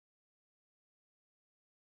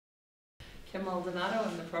Kim Maldonado,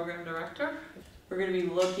 I'm the Program Director. We're going to be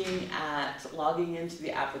looking at logging into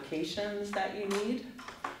the applications that you need.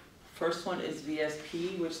 First one is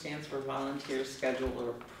VSP, which stands for Volunteer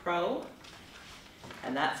Scheduler Pro.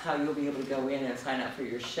 And that's how you'll be able to go in and sign up for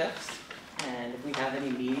your shifts. And if we have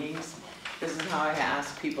any meetings, this is how I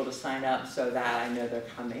ask people to sign up so that I know they're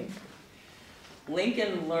coming. Link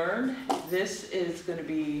and Learn, this is going to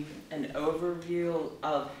be an overview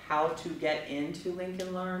of how to get into Link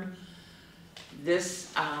and Learn.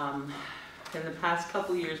 This, in the past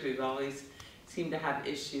couple years, we've always seemed to have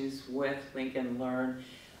issues with Link and Learn.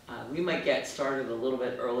 We might get started a little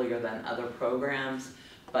bit earlier than other programs,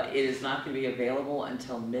 but it is not going to be available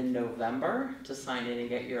until mid-November to sign in and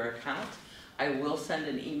get your account. I will send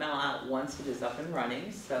an email out once it is up and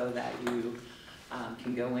running so that you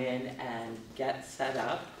can go in and get set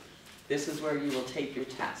up. This is where you will take your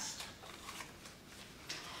test.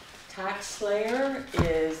 TaxSlayer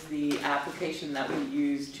is the application that we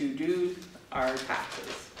use to do our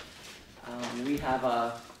taxes. We have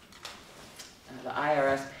the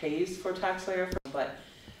IRS pays for TaxSlayer, but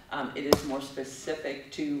it is more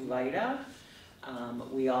specific to VITA.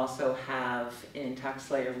 We also have, in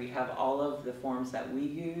TaxSlayer, we have all of the forms that we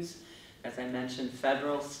use. As I mentioned,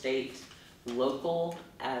 federal, state, local,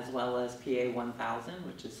 as well as PA 1000,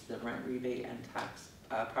 which is the rent rebate and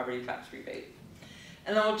property tax rebate.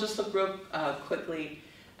 And then we'll just look real quickly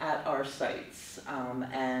at our sites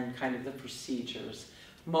and kind of the procedures.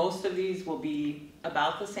 Most of these will be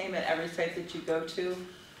about the same at every site that you go to.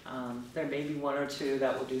 There may be one or two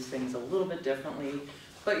that will do things a little bit differently,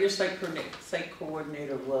 but your site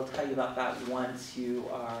coordinator will tell you about that once you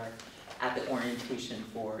are at the orientation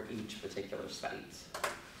for each particular site.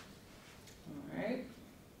 All right.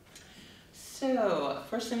 So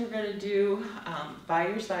first thing we're going to do, by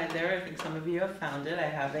your side there, I think some of you have found it. I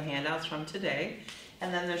have the handouts from today.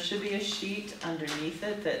 And then there should be a sheet underneath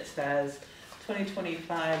it that says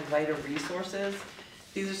 2025 VITA resources.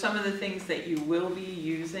 These are some of the things that you will be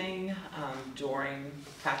using during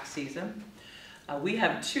tax season. We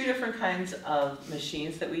have two different kinds of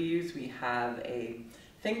machines that we use. We have a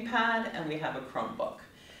ThinkPad and we have a Chromebook.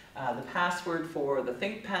 The password for the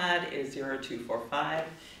ThinkPad is 0245.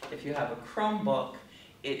 If you have a Chromebook,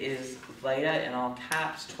 it is VITA in all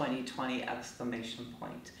caps 2020 exclamation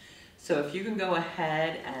point. So if you can go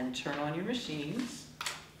ahead and turn on your machines.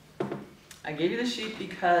 I gave you the sheet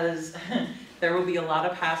because there will be a lot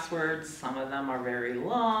of passwords. Some of them are very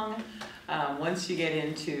long. Once you get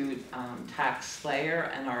into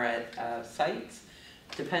TaxSlayer and are at sites,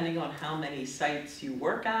 depending on how many sites you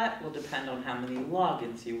work at will depend on how many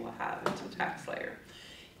logins you will have into TaxSlayer.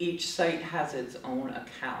 Each site has its own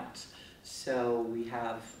account, so we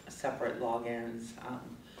have separate logins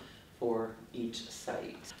for each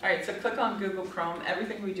site. All right, so click on Google Chrome.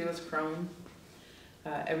 Everything we do is Chrome.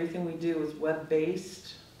 Everything we do is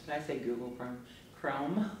web-based. Did I say Google Chrome?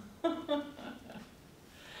 Chrome.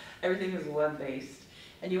 Everything is web-based.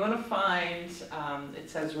 And you want to find, it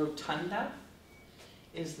says Rotunda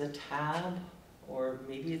is the tab, or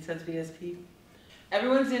maybe it says VSP.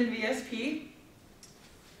 Everyone's in VSP,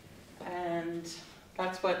 and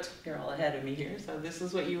that's what, you're all ahead of me here, so this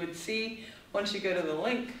is what you would see once you go to the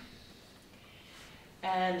link.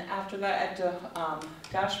 And after that, at the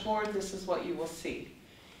dashboard, this is what you will see.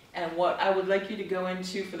 And what I would like you to go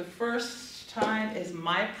into for the first time is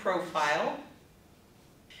My Profile.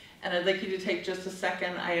 And I'd like you to take just a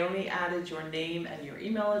second. I only added your name and your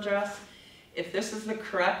email address. If this is the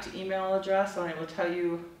correct email address, and I will tell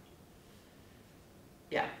you,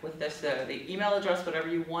 yeah, with this, the email address, whatever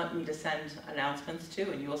you want me to send announcements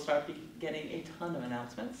to, and you will start getting a ton of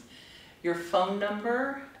announcements. Your phone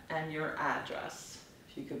number and your address.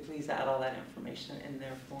 If you could please add all that information in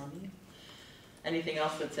there for me. Anything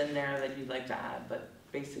else that's in there that you'd like to add, but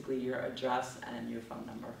basically your address and your phone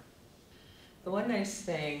number. The one nice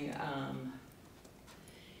thing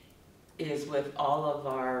is with all of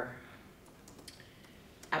our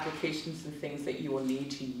applications and things that you will need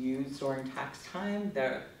to use during tax time,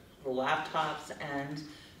 the laptops and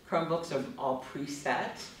Chromebooks are all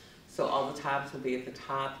preset. So all the tabs will be at the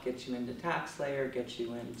top, get you into TaxSlayer, get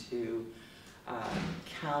you into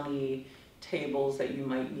county tables that you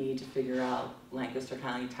might need to figure out Lancaster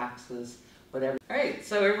County taxes, whatever. All right,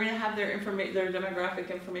 so we're going to have their demographic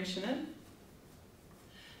information in.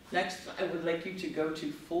 Next, I would like you to go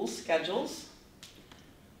to Full Schedules.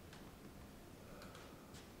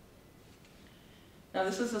 Now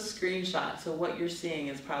this is a screenshot, so what you're seeing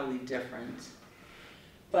is probably different.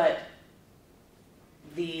 But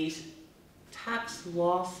the tax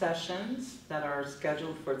law sessions that are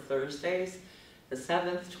scheduled for Thursdays, the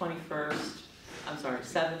 7th, 21st,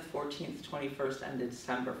 7th, 14th, 21st, and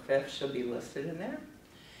December 5th should be listed in there.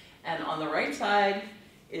 And on the right side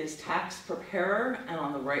is tax preparer, and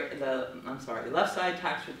on the left side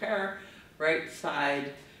tax preparer, right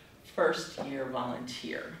side first year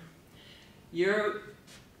volunteer.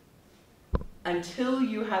 Until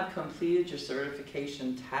you have completed your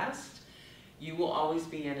certification test, you will always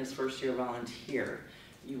be in as first year volunteer.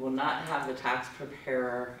 You will not have the tax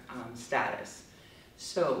preparer status.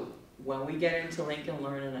 So when we get into Lincoln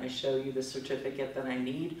Learn and I show you the certificate that I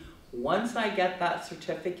need, once I get that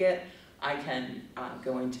certificate, I can I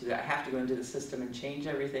have to go into the system and change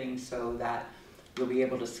everything so that you'll be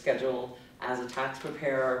able to schedule as a tax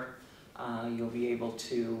preparer. You'll be able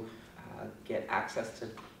to get access to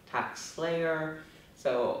Tax Slayer.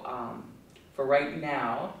 So for right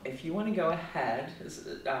now, if you want to go ahead,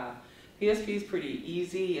 PSP is pretty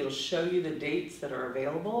easy. It'll show you the dates that are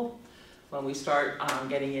available. When we start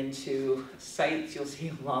getting into sites, you'll see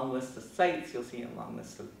a long list of sites, you'll see a long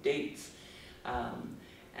list of dates,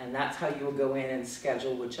 and that's how you will go in and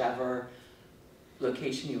schedule whichever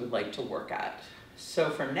location you would like to work at. So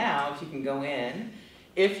for now, if you can go in,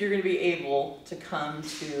 if you're going to be able to come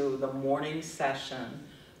to the morning session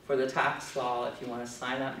for the tax law, if you want to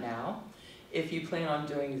sign up now. If you plan on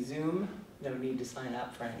doing Zoom, no need to sign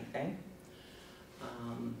up for anything.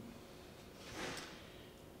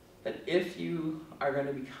 But if you are going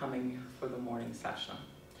to be coming for the morning session,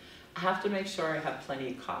 I have to make sure I have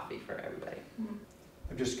plenty of coffee for everybody.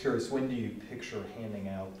 I'm just curious, when do you picture handing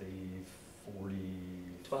out the 40,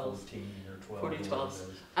 14 or 12? 40,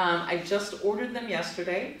 12. I just ordered them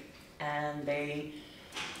yesterday, and they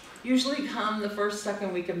usually come the first,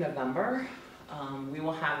 second week of November. We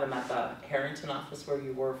will have them at the Harrington office where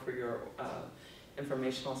you were for your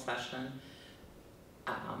informational session.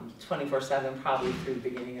 24/7 probably through the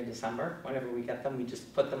beginning of December. Whenever we get them, we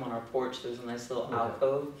just put them on our porch. There's a nice little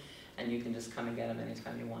alcove, and you can just come and get them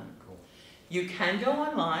anytime you want. Cool. You can go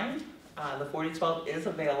online. The 4012 is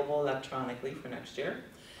available electronically for next year.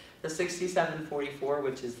 The 6744,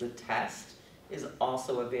 which is the test, is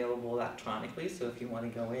also available electronically. So if you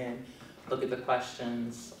want to go in, look at the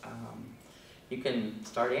questions, you can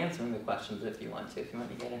start answering the questions if you want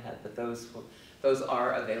to get ahead. But those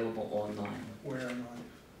are available online. Where online?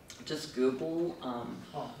 Just Google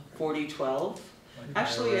 4012.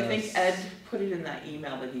 Actually, I think Ed put it in that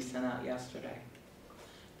email that he sent out yesterday.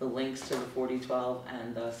 The links to the 4012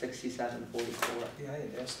 and the 6744. Yeah, I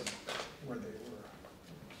had asked them where they were.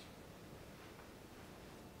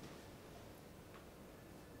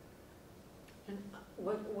 And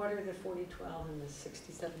what are the 4012 and the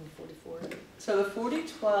 6744? So the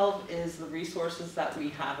 4012 is the resources that we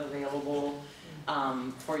have available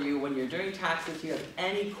for you when you're doing taxes. If you have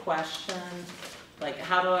any questions, like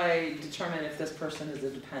how do I determine if this person is a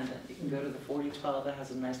dependent? You can go to the 4012. It has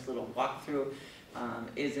a nice little walkthrough.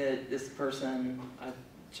 Is it this person a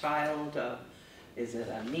child? Is it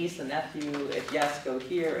a niece, a nephew? If yes, go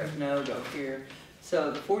here. If no, go here.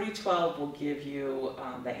 So the 4012 will give you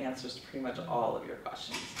the answers to pretty much all of your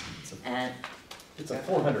questions. It's a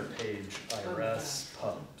 400-page IRS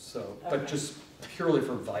pub, so but just purely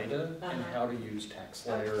for VITA and how to use Tax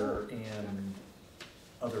Slayer and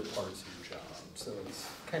other parts of your job. So it's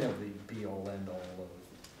kind of the be-all, end-all of.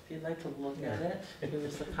 If you'd like to look at it,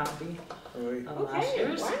 here's the copy Right. of last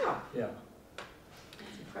year's. Wow, Yeah.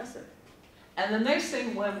 that's impressive. And the nice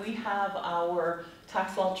thing, when we have our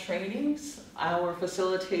tax law trainings, our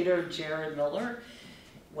facilitator, Jared Miller,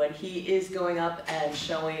 when he is going up and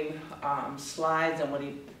showing slides and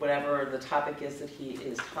whatever the topic is that he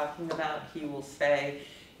is talking about, he will say,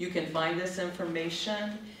 you can find this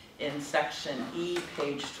information in section E,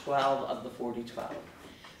 page 12 of the 4012.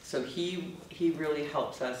 So he really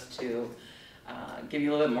helps us to give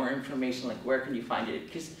you a little bit more information, like where can you find it?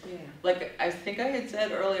 Because like I think I had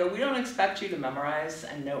said earlier, we don't expect you to memorize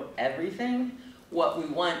and know everything. What we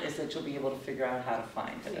want is that you'll be able to figure out how to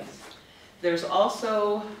find it. Yes. There's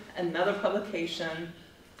also another publication,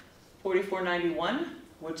 4491,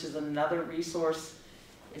 which is another resource.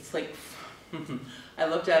 It's like, I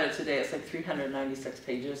looked at it today, it's like 396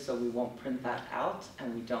 pages, so we won't print that out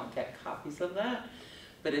and we don't get copies of that.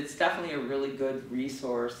 But it's definitely a really good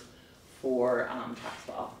resource for tax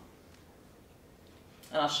law.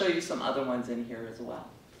 And I'll show you some other ones in here as well.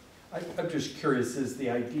 I'm just curious, is the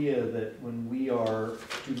idea that when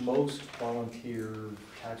do most volunteer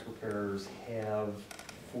tax preparers have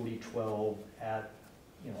 4012 out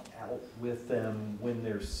with them when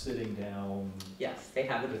they're sitting down? Yes, they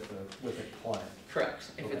have it. With a client?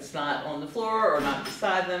 Correct. If Okay. it's not on the floor or not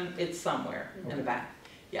beside them, it's somewhere in the back.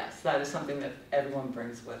 Yes, that is something that everyone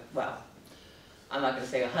brings with. Well, I'm not gonna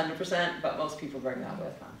say 100%, but most people bring that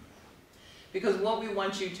with them. Because what we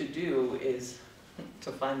want you to do is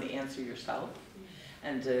to find the answer yourself,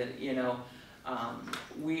 and to, you know,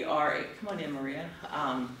 we are, come on in, Maria.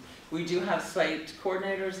 We do have site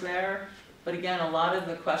coordinators there, but again, a lot of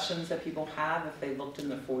the questions that people have, if they looked in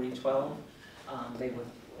the 4012, they would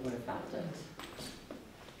have found it.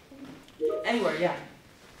 Anyway, yeah.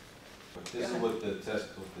 This is what the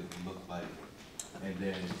test book looked like, and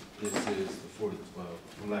then this is the 4012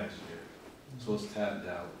 from last year. So it's tabbed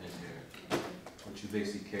out in here. What you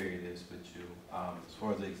basically carry this with you. As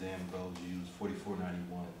far as the exam goes, you use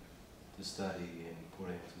 4491 to study and put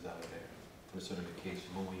answers out of there for certification.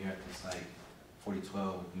 But when you're at the site,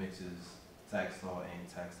 4012 mixes tax law and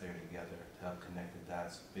tax layer together to help connect the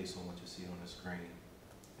dots based on what you see on the screen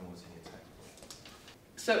and what's in your tax book.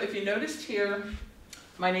 So if you noticed here,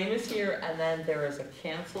 my name is here, and then there is a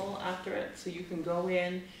cancel after it. So you can go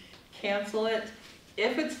in, cancel it.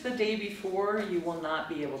 If it's the day before, you will not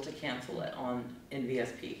be able to cancel it in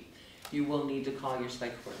VSP. You will need to call your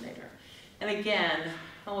site coordinator. And again,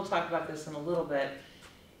 and we'll talk about this in a little bit,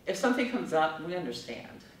 if something comes up, we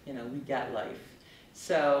understand, you know, we get life.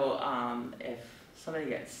 So if somebody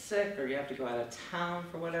gets sick or you have to go out of town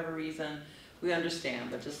for whatever reason, we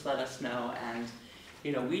understand, but just let us know. And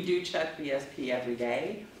you know, we do check VSP every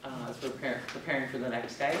day as we're preparing for the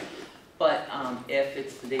next day. But if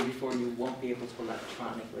it's the day before, you won't be able to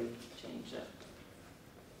electronically change it.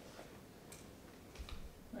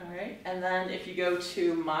 All right, and then if you go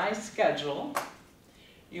to My Schedule,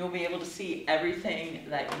 you'll be able to see everything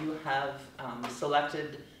that you have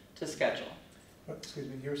selected to schedule. Excuse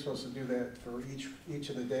me, you're supposed to do that for each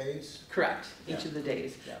of the days? Correct, each Yeah. of the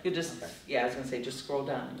days. Yeah. You just, Okay. yeah, I was gonna say, just scroll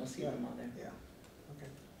down and you'll see Yeah. them all there. Yeah, okay.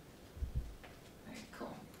 All right,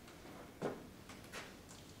 cool.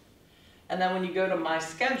 And then when you go to My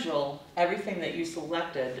Schedule, everything that you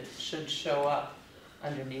selected should show up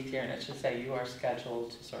underneath here, and it should say you are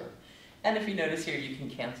scheduled to serve. And if you notice here, you can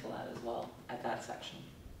cancel that as well at that section.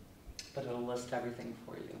 But it'll list everything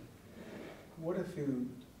for you. What if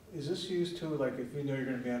is this used to, like, if you know you're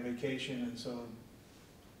gonna be on vacation and so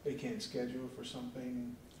they can't schedule for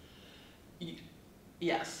something?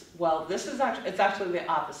 Yes, well, this is actually, it's actually the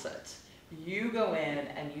opposite. You go in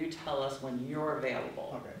and you tell us when you're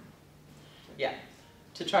available. Okay. Yeah,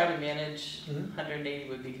 to try to manage Mhm. 180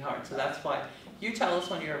 would be hard, so that's why you tell us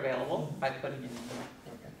when you're available by putting it in there.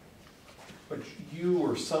 Okay. But you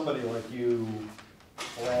or somebody like you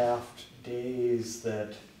draft days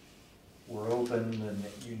that were open and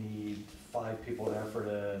that you need 5 people there for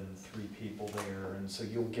it and 3 people there, and so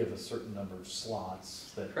you'll give a certain number of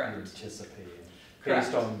slots that Correct. you're anticipating Correct.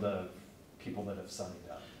 based on the people that have signed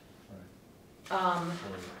up, right?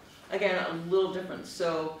 Or- Again, a little different.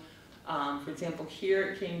 So, for example,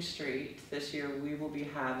 here at King Street, this year we will be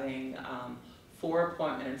having 4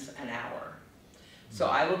 appointments an hour. So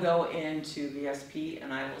I will go into VSP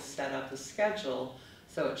and I will set up the schedule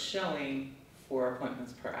so it's showing 4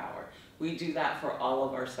 appointments per hour. We do that for all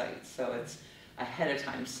of our sites, so it's ahead of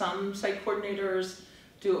time. Some site coordinators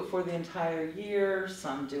do it for the entire year,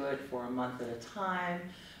 some do it for a month at a time,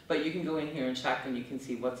 but you can go in here and check and you can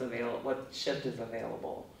see what's available, what shift is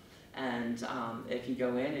available. And if you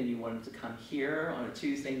go in and you want them to come here on a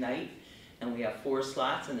Tuesday night and we have 4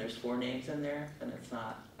 slots and there's 4 names in there, then it's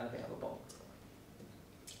not available.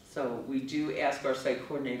 So we do ask our site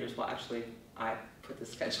coordinators, well actually I put the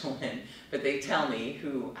schedule in, but they tell me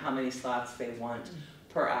how many slots they want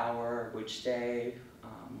per hour, which day,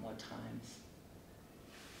 what times.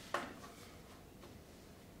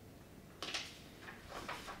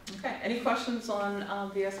 Okay, any questions on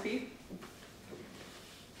VSP?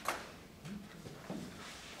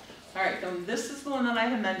 All right, so this is the one that I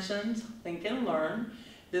had mentioned, Think and Learn.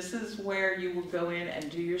 This is where you will go in and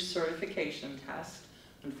do your certification test.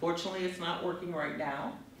 Unfortunately, it's not working right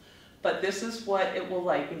now, but this is what it will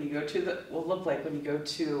like when you go to look like when you go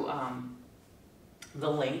to the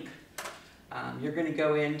link. You're going to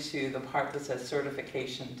go into the part that says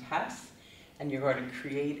certification test, and you're going to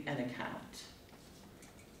create an account.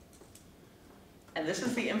 And this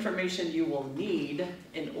is the information you will need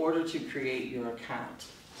in order to create your account.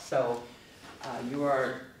 So you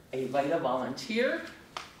are a VITA volunteer.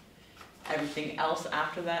 Everything else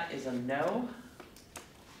after that is a no.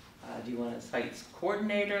 Do you want a sites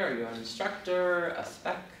coordinator? Are you an instructor, a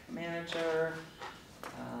spec manager?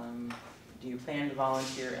 Do you plan to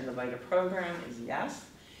volunteer in the VITA program? Is yes.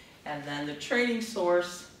 And then the training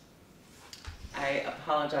source, I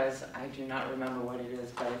apologize, I do not remember what it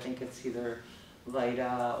is, but I think it's either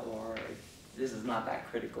VITA or, this is not that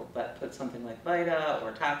critical, but put something like VITA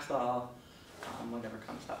or tax law, whatever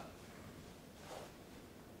comes up.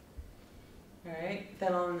 All right,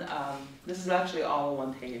 then on, this is actually all on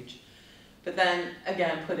one page. But then,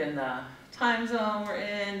 again, put in the time zone we're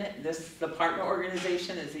in. The partner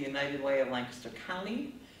organization is the United Way of Lancaster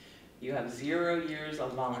County. You have 0 years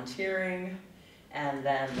of volunteering. And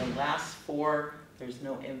then the last 4, there's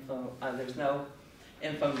no info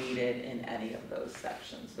needed in any of those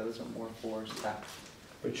sections. Those are more for steps.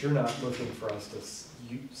 But you're not looking for us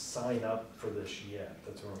to sign up for this yet?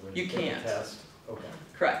 That's where we're going to You take can't. the test? Okay,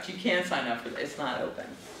 Correct, you can sign up for it, it's not open.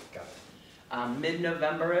 got it.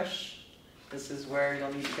 Mid-November-ish, this is where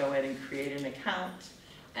you'll need to go in and create an account,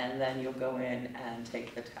 and then you'll go in and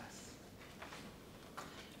take the test.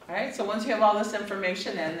 All right, so once you have all this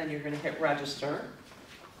information in, then you're gonna hit register.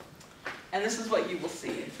 And this is what you will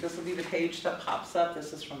see. This will be the page that pops up.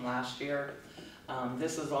 This is from last year.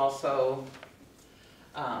 This is also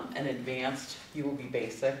an advanced, you will be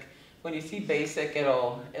basic. When you see basic,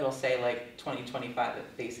 it'll say like 2025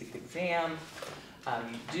 basic exam.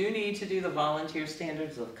 You do need to do the volunteer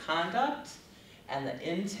standards of conduct and the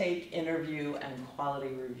intake, interview, and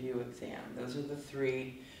quality review exam. Those are the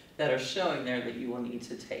 3 that are showing there that you will need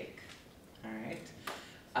to take. All right.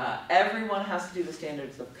 Everyone has to do the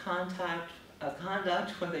standards of conduct,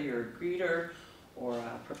 whether you're a greeter or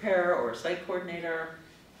a preparer or a site coordinator.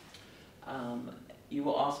 You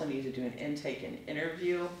will also need to do an intake and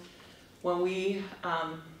interview. When we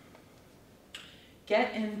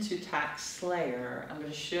get into Tax Slayer, I'm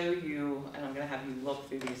going to show you, and I'm going to have you look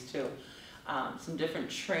through these too, some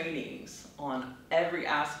different trainings on every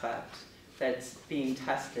aspect that's being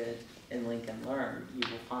tested in Lincoln Learn you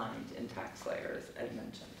will find in Tax Slayer, as Ed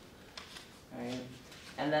mentioned. All right?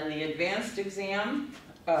 And then the advanced exam,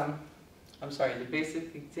 the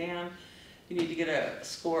basic exam, you need to get a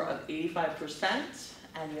score of 85%,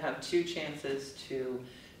 and you have 2 chances to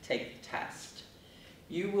take the test.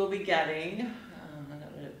 You will be getting,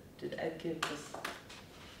 did Ed give this?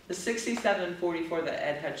 The 6744 that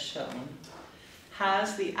Ed had shown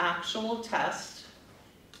has the actual test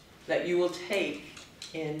that you will take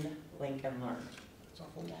in Lincoln Learn. It's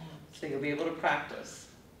awful long. So you'll be able to practice.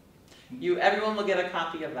 Everyone will get a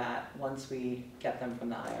copy of that once we get them from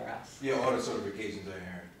the IRS. Yeah, all the certifications are in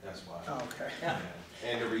here, that's why. Oh, okay. Yeah.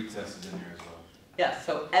 And the retest is in there as well. Yes,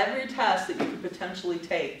 so every test that you could potentially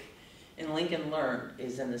take in Lincoln Learn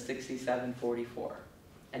is in the 6744.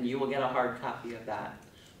 And you will get a hard copy of that,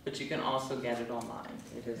 but you can also get it online.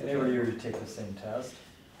 It is And every year you take the same test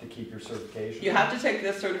to keep your certification? You have to take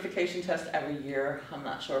this certification test every year. I'm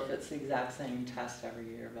not sure if it's the exact same test every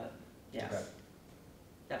year, but yes. Okay.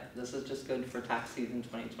 Yep, this is just good for tax season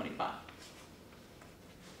 2025.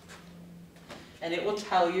 And it will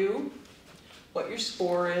tell you what your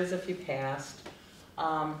score is if you passed.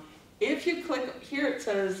 If you click, here it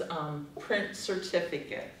says print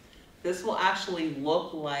certificate. This will actually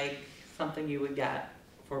look like something you would get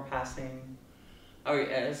for passing, or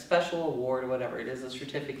a special award or whatever. It is a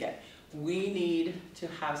certificate. We need to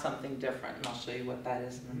have something different, and I'll show you what that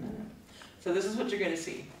is in a minute. So this is what you're going to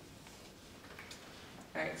see.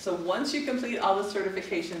 All right, so once you complete all the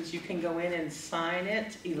certifications, you can go in and sign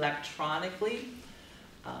it electronically.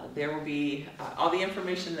 There will be, all the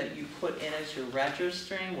information that you put in as you're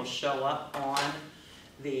registering will show up on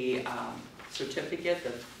the certificate,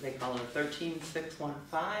 they call it a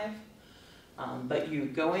 13615. But you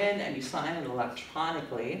go in and you sign it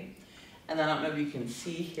electronically. And then I don't know if you can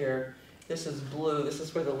see here, this is blue, this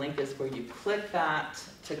is where the link is, where you click that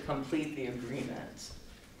to complete the agreement.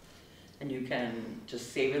 And you can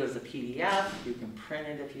just save it as a PDF, you can print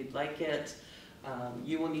it if you'd like it.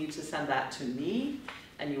 You will need to send that to me,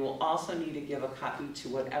 and you will also need to give a copy to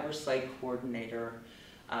whatever site coordinator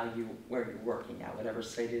where you're working at, whatever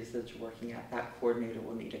site it is that you're working at, that coordinator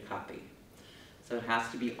will need a copy. So it has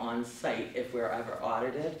to be on site if we're ever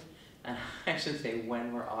audited, and I should say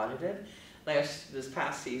when we're audited. This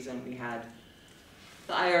past season we had,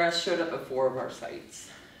 the IRS showed up at 4 of our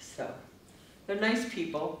sites. So they're nice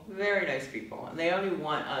people, very nice people, and they only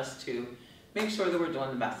want us to make sure that we're doing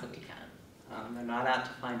the best that we can. They're not out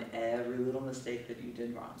to find every little mistake that you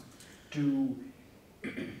did wrong.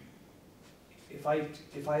 If I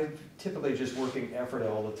typically just working effort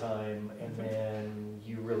all the time, and then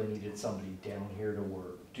you really needed somebody down here to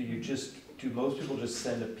work, do most people just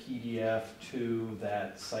send a PDF to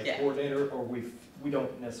that site coordinator, or we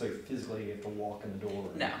don't necessarily physically have to walk in the door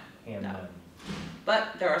and hand them?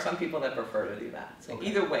 But there are some people that prefer to do that. So Okay.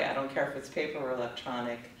 either way, I don't care if it's paper or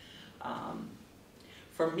electronic.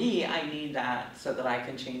 For me, I need that so that I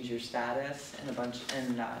can change your status in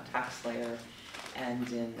Tax Slayer and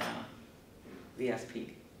in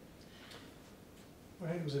VSP.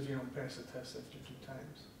 What happens if you don't pass the test after 2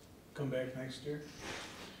 times? Come back next year?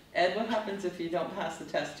 Ed, what happens if you don't pass the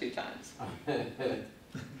test 2 times?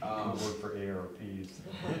 Work for ARPs.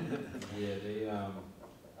 Yeah, they,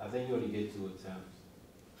 I think you only get 2 attempts.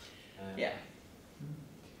 And Yeah.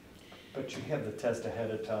 But you have the test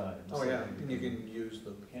ahead of time. Oh, so yeah, and you can use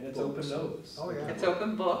the. And it's open notes. Oh, yeah. It's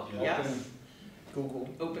open book, Yeah. yes. Google.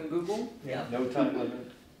 Open Google, yeah. No time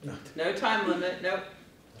limit. No time limit, nope.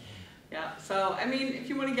 Yeah, so, I mean, if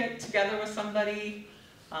you wanna get together with somebody,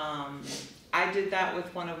 I did that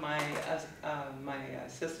with one of my, my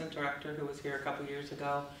assistant director who was here a couple years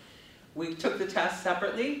ago. We took the test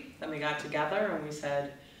separately, then we got together and we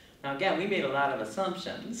said, now again, we made a lot of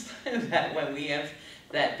assumptions that when we have,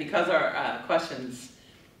 that because our questions,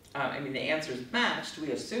 I mean, the answers matched,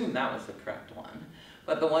 we assumed that was the correct one.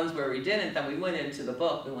 But the ones where we didn't, then we went into the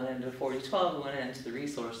book, we went into 4012, we went into the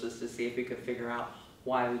resources to see if we could figure out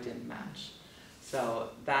why we didn't match. So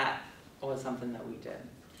that was something that we did.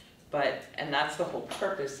 But, and that's the whole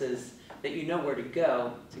purpose, is that you know where to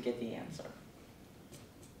go to get the answer.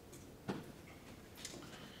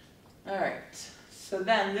 All right, so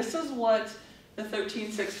then this is what the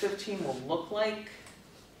 13.615 will look like.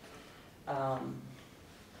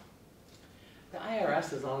 The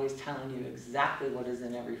IRS is always telling you exactly what is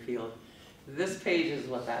in every field. This page is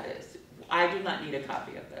what that is. I do not need a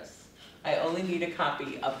copy of this. I only need a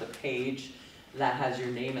copy of the page that has your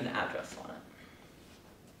name and address on it.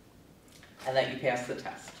 And that you pass the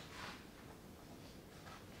test.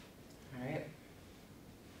 All right.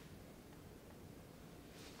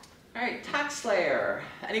 All right, tax layer.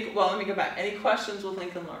 Well, let me go back. Any questions with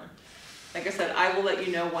Lincoln Learn? Like I said, I will let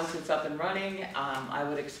you know once it's up and running. I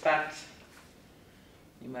would expect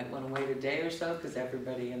you might want to wait a day or so because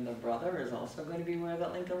everybody and their brother is also going to be aware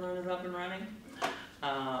that Lincoln Learn is up and running.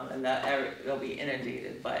 And that they'll be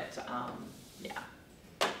inundated, but yeah.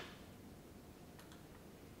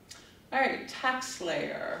 All right, tax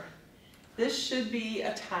layer. This should be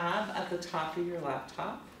a tab at the top of your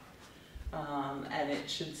laptop. And it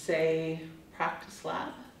should say Practice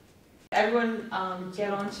Lab. Everyone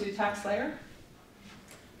get onto tax layer?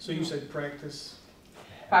 So you said practice?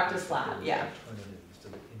 Practice Lab, yeah. Alternatives to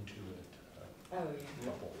the Intuit Oh, yeah,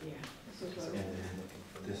 bubble. yeah. This is And what- then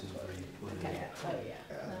this is where you put it. Okay, oh,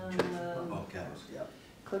 yeah. All caps.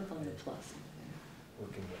 Click on the plus.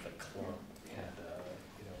 Working with a club and,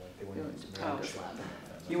 you know, like they You went went to into Practice membership.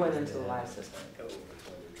 Lab. You went into the live system. Go, so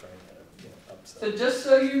they're trying to, you know, upsell. So just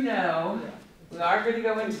so you know, we are going to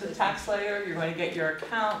go into the tax layer. You're going to get your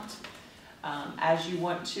account. As you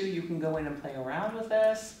want to, you can go in and play around with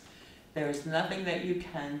this. There's nothing that you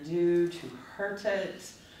can do to hurt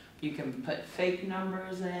it. You can put fake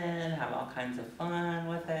numbers in, have all kinds of fun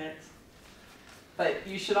with it. But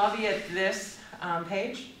you should all be at this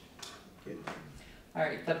page. All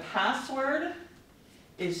right, the password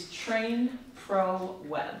is Train Pro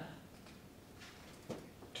Web.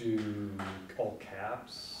 Do all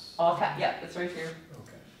caps? All yeah, it's right here.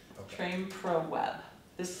 Okay, okay. Train Pro Web.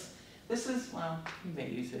 This is, well, you may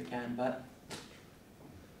use it again, but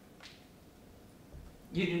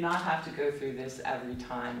you do not have to go through this every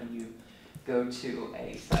time when you go to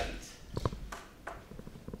a site.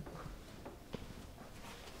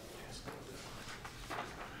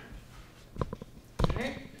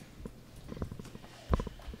 Okay.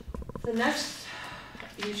 The next,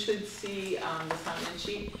 you should see the sign-in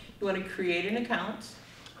sheet. You want to create an account.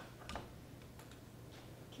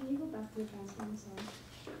 Can you go back to the password, sorry?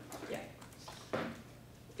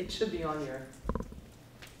 It should be on your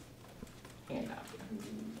handout,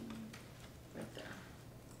 right there.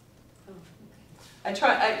 Oh,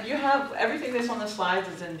 You have, everything that's on the slides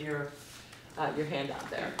is in your handout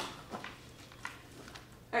there.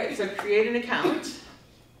 All right, so create an account.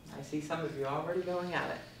 I see some of you already going at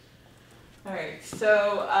it. All right,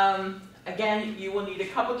 so again, you will need a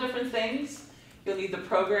couple different things. You'll need the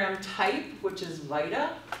program type, which is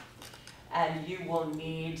VITA, and you will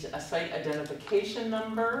need a site identification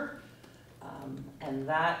number, and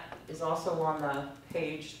that is also on the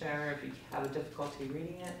page there if you have a difficulty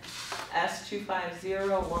reading it.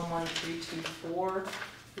 S250113224.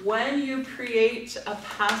 When you create a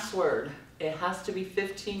password, it has to be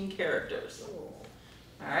 15 characters.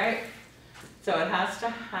 All right, so it has to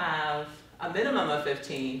have a minimum of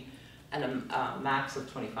 15 and a max of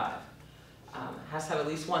 25. It has to have at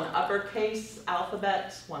least one uppercase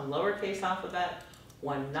alphabet, one lowercase alphabet,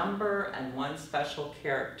 one number, and one special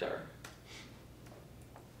character.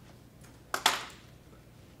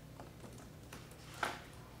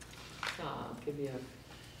 So I'll give you a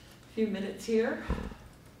few minutes here.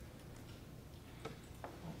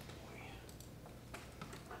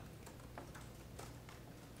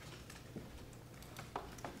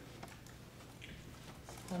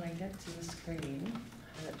 when I get to the screen,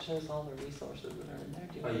 and it shows all the resources that are in there,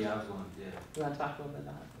 do you Oh, want yeah, I was going, yeah. you want to talk a little bit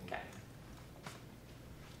about it? Okay.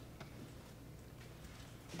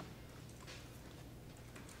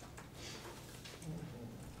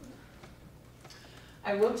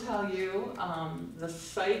 I will tell you, the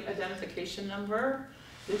site identification number,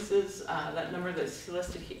 this is, that number that's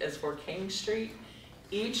listed is for King Street.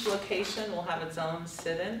 Each location will have its own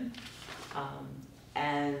sit-in,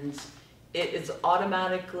 and it is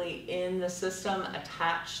automatically in the system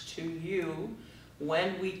attached to you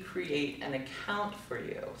when we create an account for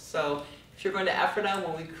you. So if you're going to Ephrata,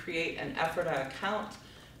 when we create an Ephrata account,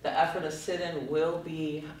 the Ephrata sit-in will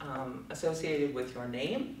be associated with your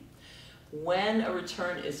name. When a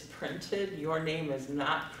return is printed, your name is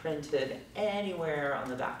not printed anywhere on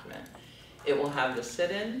the document. It will have the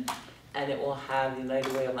sit-in, and it will have the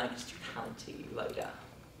United Way of Lancaster County, VITA.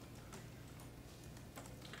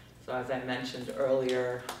 So as I mentioned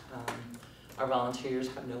earlier, our volunteers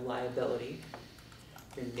have no liability.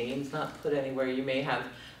 Your name's not put anywhere. You may have,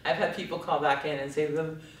 I've had people call back in and say,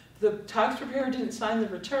 the tax preparer didn't sign the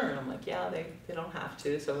return. I'm like, yeah, they don't have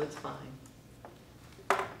to, so it's fine.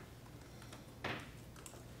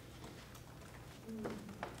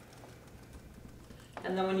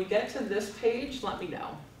 And then when you get to this page, let me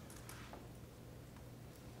know.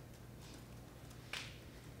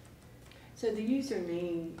 So the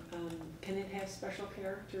username, can it have special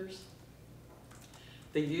characters?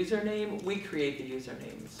 The username, we create the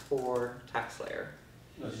usernames for TaxSlayer.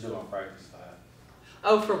 No, she's doing practice lab.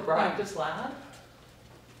 Oh, for Practice Lab?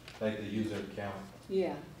 Like the user account.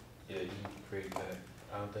 Yeah. Yeah, you can create that.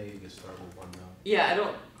 I don't think you can start with one now. Yeah, I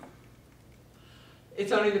don't,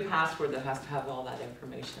 it's only the password that has to have all that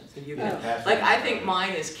information, so you can, password like, I is think fine.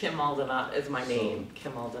 mine is Kim Maldonado, is my name,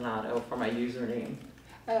 Kim Maldonado for my username.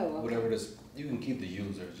 Oh, okay. Whatever this, you can keep the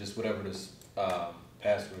user, just whatever this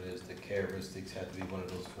password is, the characteristics have to be one of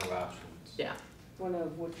those 4 options. Yeah, One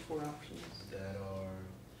of which 4 options? That are,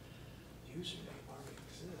 Username already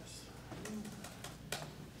exists.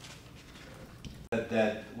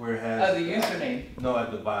 that where it has. oh, the username, No,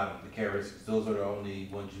 at the bottom, the characteristics, those are the only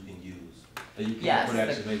ones you can use. And you Yes, can put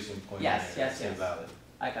the- exclamation point in yes, there, yes, that's yes. invalid.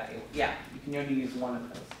 I got you, yeah, you can only use one of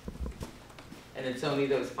those. And it's only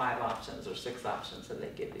those 5 options or 6 options that they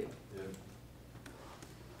give you. Yeah.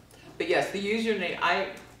 But yes, the username,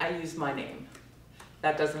 I use my name.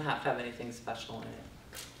 That doesn't have to have anything special in it.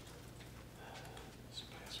 This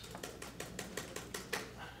password.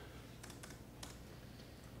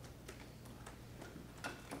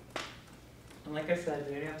 And like I said,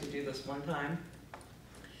 you only have to do this one time.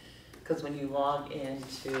 Because when you log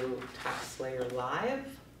into TaxSlayer Live,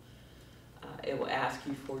 it will ask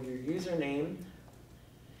you for your username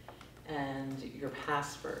and your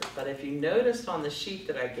password. But if you noticed on the sheet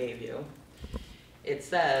that I gave you, it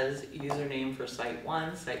says username for site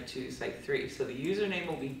 1, site 2, site 3. So the username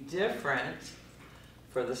will be different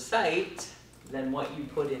for the site than what you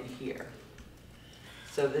put in here.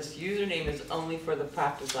 So this username is only for the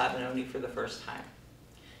practice lab and only for the first time.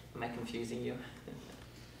 Am I confusing you?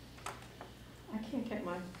 I can't get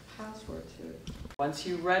my password to it. Once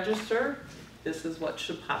you register, this is what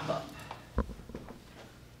should pop up.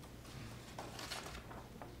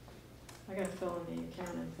 I gotta fill in the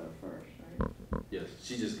account info first, right? Yes,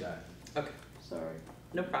 she just got it. Sorry.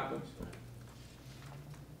 No problem.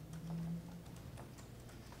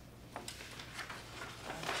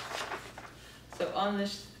 So on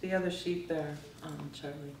this, the other sheet there,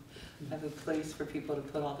 Charlie, I have a place for people to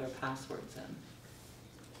put all their passwords in.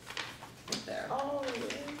 Right there. Oh,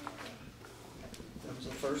 That was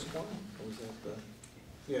the first one, or was that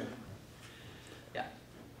the? Yeah.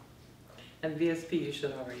 And VSP you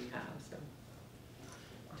should already have, so.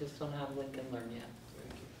 Just don't have Lincoln Learn yet.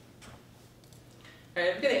 All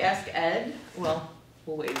right, I'm gonna ask Ed, well,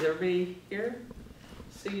 we'll wait, is everybody here?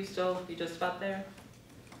 Sue, you just about there?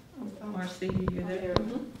 Marcy, you there?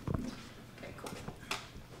 Mhm. Okay, cool.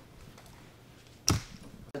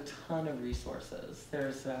 A ton of resources.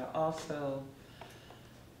 There's also,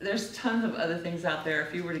 there's tons of other things out there.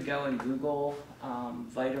 If you were to go and Google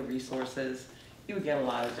VITA resources, you would get a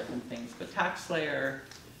lot of different things. But TaxSlayer,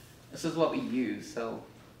 this is what we use, so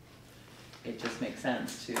it just makes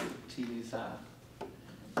sense to use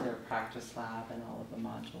their practice lab and all of the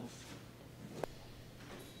modules.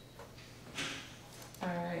 All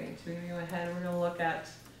right, so we're gonna go ahead, we're gonna look at,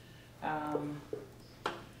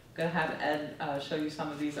 gonna have Ed show you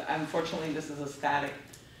some of these. Unfortunately, this is a static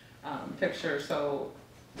picture, so,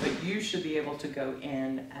 but you should be able to go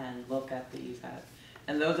in and look at these.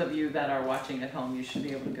 And those of you that are watching at home, you should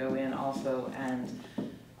be able to go in also and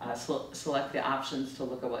select the options to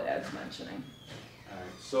look at what Ed's mentioning.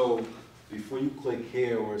 Alright, So before you click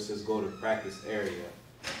here where it says go to practice area,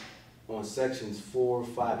 on sections 4,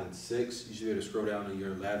 5, and 6, you should be able to scroll down to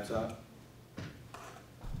your laptop.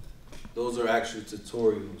 Those are actual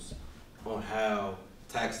tutorials on how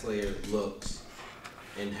TaxSlayer looks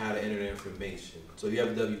and how to enter the information. So if you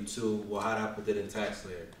have a W-2, well, how do I put that in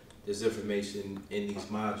TaxSlayer? There's information in these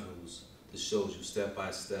modules that shows you step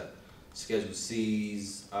by step. Schedule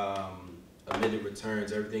C's, amended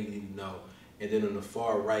returns, everything you need to know. And then on the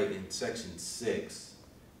far right in section 6,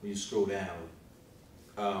 when you scroll down,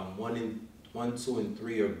 1, 2, and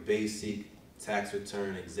 3 are basic tax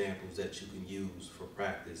return examples that you can use for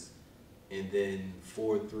practice. And then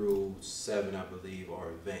 4 through 7, I believe,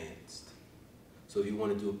 are advanced. So if you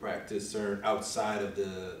want to do a practice outside of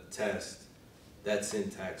the test, that's in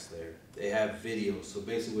TaxSlayer. They have videos. So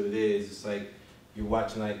basically what it is, it's like you're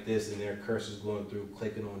watching like this and their cursor's going through,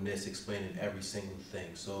 clicking on this, explaining every single thing.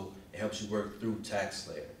 So it helps you work through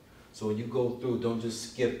TaxSlayer. So when you go through, don't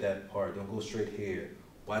just skip that part. Don't go straight here.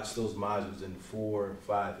 Watch those modules in 4,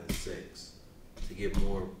 5, and 6 to get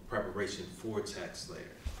more preparation for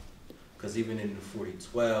TaxSlayer. Because even in the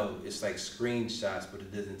 4012, it's like screenshots, but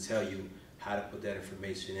it doesn't tell you how to put that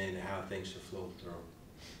information in and how things should flow through.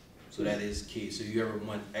 So that is key. So if you ever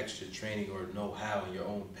want extra training or know-how in your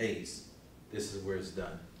own pace, this is where it's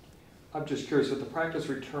done. I'm just curious, with the practice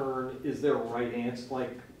return, is there a right answer?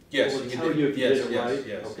 Like, Yes, will it tell you if you did it right?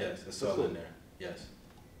 Yes, Okay. yes, that's all in there, yes.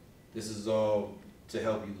 This is all to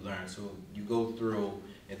help you learn. So you go through,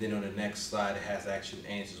 and then on the next slide, it has actual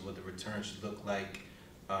answers, what the return should look like,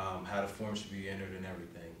 how the form should be entered and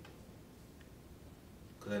everything.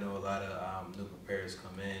 Because I know a lot of new preparers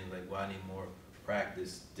come in, like, well, I need more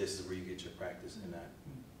practice. This is where you get your practice in that.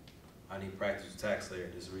 I need practice with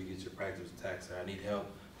TaxSlayer. This is where you get your practice with TaxSlayer. I need help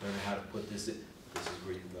learning how to put this in. This is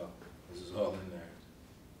where you go. This is all in there.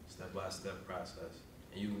 Step-by-step process.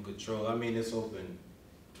 And you can control, I mean, it's open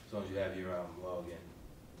as long as you have your login.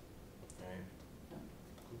 All right?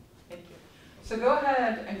 Thank you. So go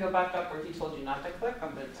ahead and go back up where he told you not to click.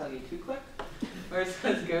 I'm going to tell you to click. Where it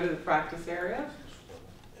says go to the practice area.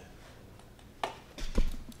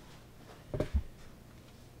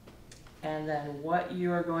 And then what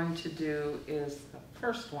you are going to do is, the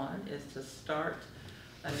first one is to start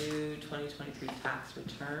a new 2023 tax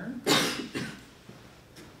return.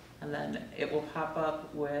 And then it will pop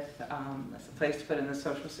up with a place to put in the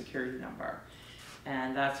social security number.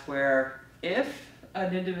 And that's where, if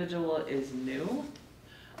an individual is new,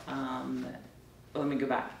 let me go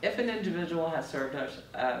back. If an individual has served us,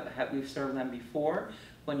 we've served them before,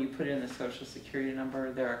 when you put in the social security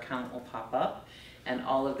number, their account will pop up, and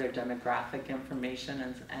all of their demographic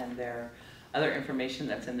information and their other information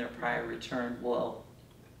that's in their prior return will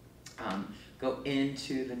go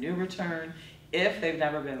into the new return. If they've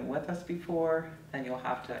never been with us before, then you'll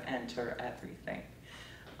have to enter everything.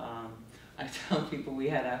 I tell people we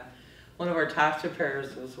had one of our tax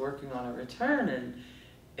preparers was working on a return, and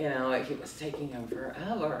it was taking him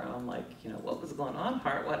forever. I'm like, what was going on,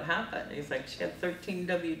 Hart? What happened? He's like, she had 13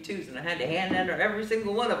 W-2s and I had to hand enter every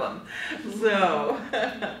single one of them. So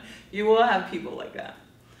you will have people like that.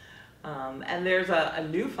 And there's a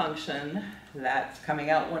new function that's coming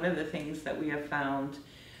out. One of the things that we have found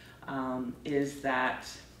is that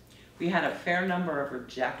we had a fair number of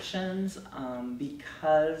rejections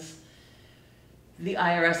because the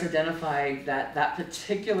IRS identified that that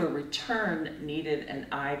particular return needed an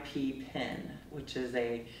IP PIN, which is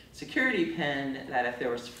a security PIN that if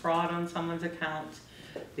there was fraud on someone's account,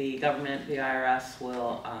 the government, the IRS,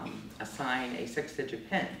 will assign a 6-digit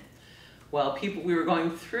PIN. Well, we were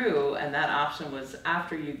going through, and that option was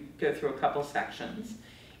after you go through a couple sections,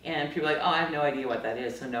 and people are like, oh, I have no idea what that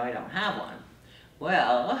is, so no, I don't have one.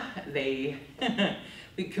 Well,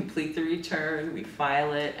 we complete the return, we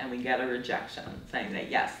file it, and we get a rejection saying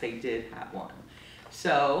that yes, they did have one.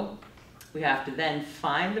 So we have to then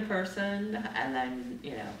find the person and then,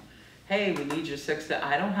 hey, we need your 6-digit.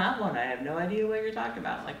 I don't have one. I have no idea what you're talking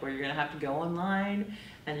about. Like, where you're going to have to go online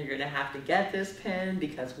and you're going to have to get this PIN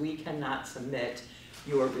because we cannot submit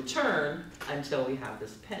your return until we have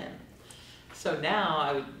this PIN. So now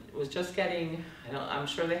I was just getting, I'm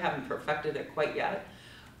sure they haven't perfected it quite yet,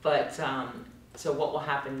 but so what will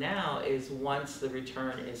happen now is once the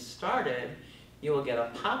return is started, you will get a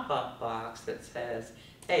pop-up box that says,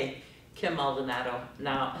 hey, Kim Maldonado,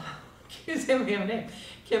 now, excuse me, her name.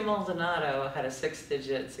 Kim Maldonado had a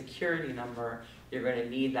 6-digit security number. You're going to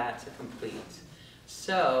need that to complete.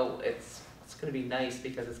 So it's going to be nice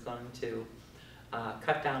because it's going to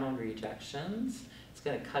cut down on rejections. It's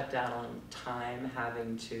going to cut down on time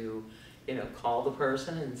having to, call the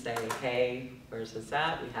person and say, hey, where's this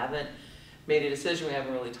at? We haven't made a decision, we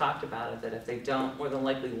haven't really talked about it, that if they don't, more than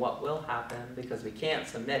likely what will happen, because we can't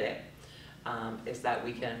submit it, is that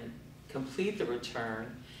we can complete the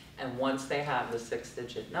return, and once they have the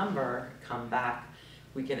 6-digit number, come back,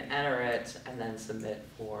 we can enter it and then submit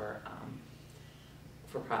for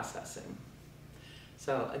processing.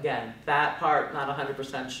 So again, that part, not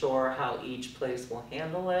 100% sure how each place will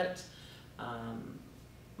handle it.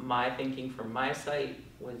 My thinking for my site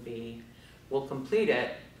would be, we'll complete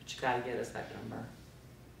it, but you gotta get us that number.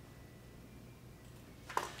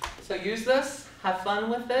 So use this, have fun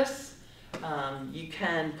with this. You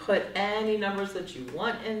can put any numbers that you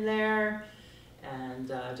want in there and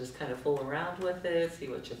just kind of fool around with it, see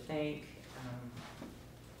what you think,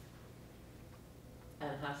 and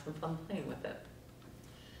have some fun playing with it.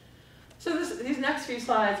 So these next few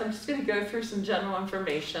slides, I'm just going to go through some general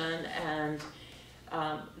information, and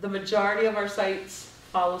the majority of our sites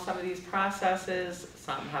follow some of these processes.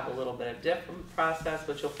 Some have a little bit of different process,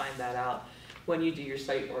 but you'll find that out when you do your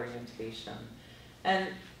site orientation. And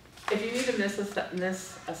if you need to miss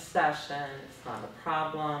a session, it's not a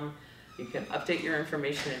problem. You can update your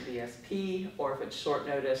information in VSP, or if it's short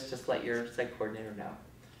notice, just let your site coordinator know.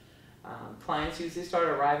 Clients usually start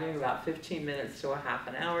arriving about 15 minutes to a half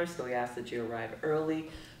an hour, so we ask that you arrive early,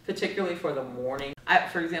 particularly for the morning.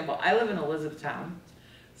 For example, I live in Elizabethtown.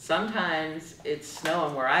 Sometimes it's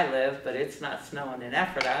snowing where I live, but it's not snowing in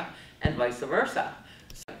Ephrata, and vice versa.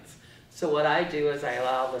 So what I do is I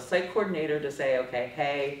allow the site coordinator to say, okay,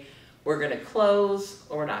 hey, we're going to close,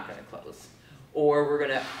 or we're not going to close. Or we're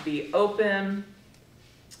going to be open,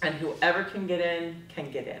 and whoever can get in, can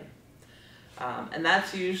get in. And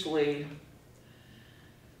that's usually,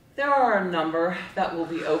 there are a number that will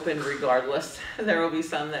be open regardless. There will be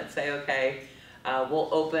some that say, okay, we'll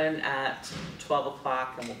open at 12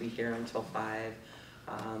 o'clock and we'll be here until 5.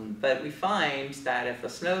 But we find that if the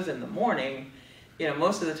snow's in the morning, you know,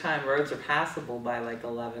 most of the time roads are passable by like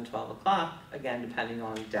 11, 12 o'clock, again, depending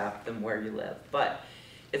on depth and where you live. But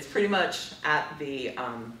it's pretty much at the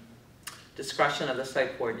discretion of the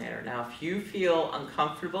site coordinator. Now, if you feel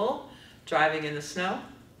uncomfortable driving in the snow,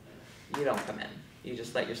 you don't come in. You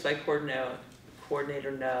just let your site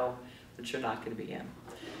coordinator know that you're not going to be in.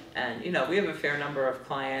 And you know, we have a fair number of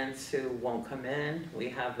clients who won't come in. We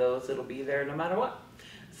have those that'll be there no matter what.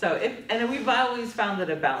 So and we've always found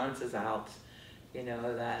that it balances out. You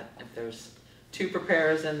know, that if there's 2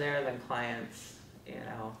 preparers in there, then clients, you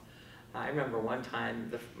know. I remember one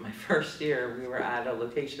time, my first year, we were at a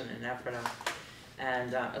location in Ephrata,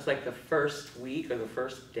 and it was like the first week or the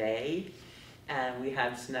first day, and we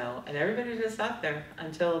had snow, and everybody just sat there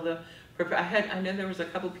until I know there was a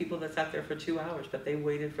couple people that sat there for 2 hours, but they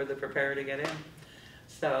waited for the preparer to get in.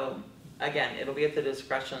 So again, it'll be at the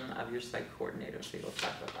discretion of your site coordinator, so you'll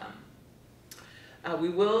check with them. We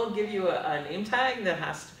will give you a name tag that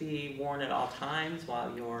has to be worn at all times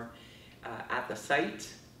while you're at the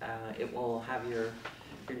site. It will have your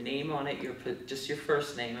name on it, just your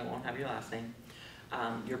first name, it won't have your last name.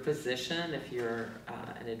 Your position, if you're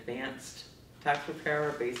an advanced tax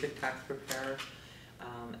preparer, basic tax preparer,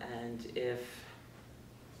 and if,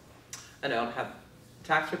 it'll have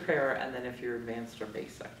tax preparer, and then if you're advanced or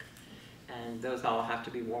basic. And those all have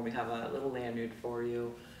to be worn. We have a little lanyard for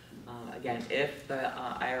you. Again, if the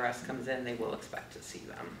IRS comes in, they will expect to see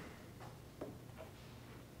them.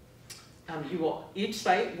 Each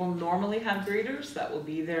site will normally have greeters that will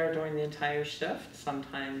be there during the entire shift.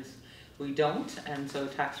 Sometimes we don't, and so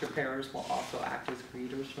tax preparers will also act as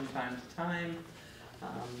greeters from time to time.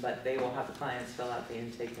 But they will have the clients fill out the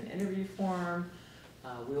intake and interview form.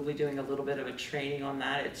 We'll be doing a little bit of a training on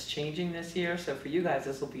that. It's changing this year, so for you guys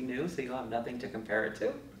this will be new, so you'll have nothing to compare it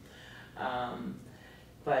to.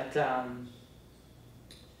 Let's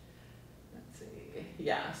see,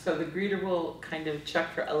 yeah, so the greeter will kind of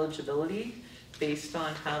check for eligibility based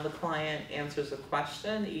on how the client answers a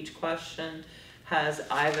question. Each question has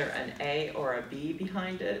either an A or a B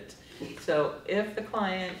behind it. So if the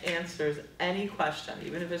client answers any question,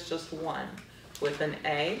 even if it's just one, with an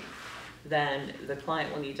A, then the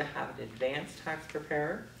client will need to have an advanced tax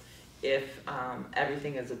preparer. If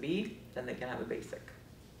everything is a B, then they can have a basic.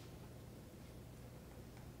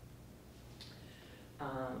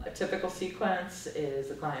 A typical sequence is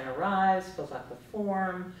the client arrives, fills out the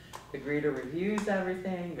form, the greeter reviews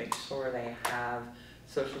everything, makes sure they have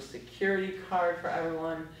Social Security card for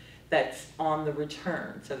everyone that's on the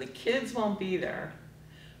return. So the kids won't be there,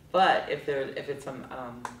 but if it's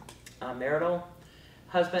a marital,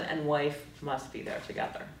 husband and wife must be there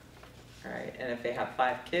together. All right, and if they have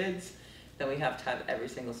 5 kids, then we have to have every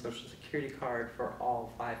single Social Security card for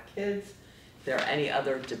all 5 kids. there are any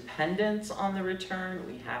other dependents on the return,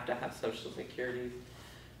 we have to have Social Security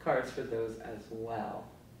cards for those as well.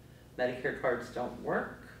 Medicare cards don't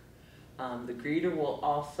work. The greeter will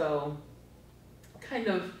also kind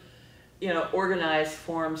of, organize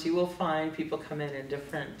forms. You will find people come in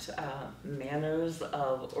different manners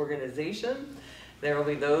of organization. There will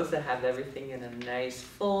be those that have everything in a nice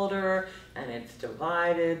folder, and it's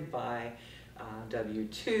divided by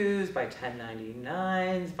W-2s, by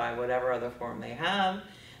 1099s, by whatever other form they have.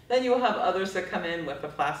 Then you will have others that come in with a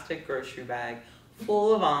plastic grocery bag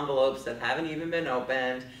full of envelopes that haven't even been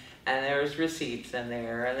opened, and there's receipts in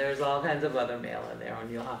there, and there's all kinds of other mail in there,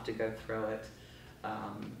 and you'll have to go through it.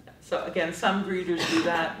 So again, some greeters do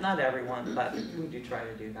that, not everyone, but we do try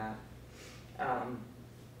to do that.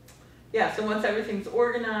 Yeah, so once everything's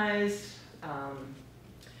organized,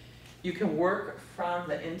 you can work from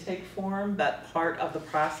the intake form. That part of the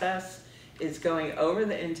process is going over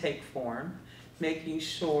the intake form, making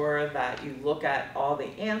sure that you look at all the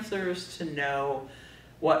answers to know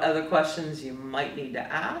what other questions you might need to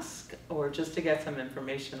ask, or just to get some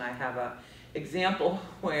information. I have an example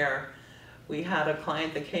where we had a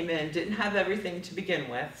client that came in, didn't have everything to begin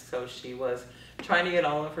with, so she was trying to get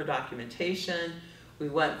all of her documentation. We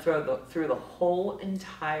went through the whole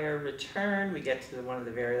entire return. We get to one of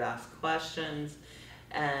the very last questions,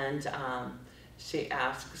 and she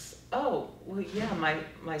asks, "Oh, well, yeah,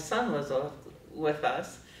 my son lives with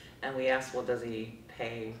us," and we asked, "Well, does he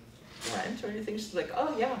pay rent or anything?" She's like,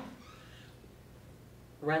 "Oh, yeah.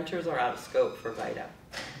 Renters are out of scope for VITA."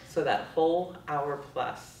 So that whole hour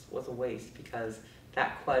plus was a waste because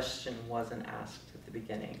that question wasn't asked at the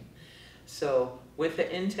beginning. So with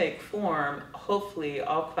the intake form, hopefully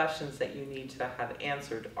all questions that you need to have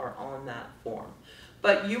answered are on that form.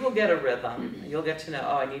 But you will get a rhythm. You'll get to know,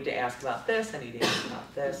 oh, I need to ask about this, I need to ask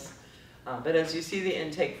about this. But as you see the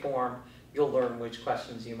intake form, you'll learn which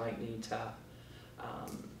questions you might need to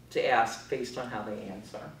ask based on how they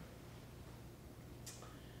answer.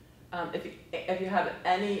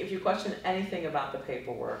 If you question anything about the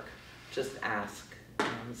paperwork, just ask.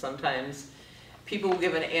 Sometimes people will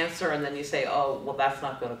give an answer and then you say, oh, well, that's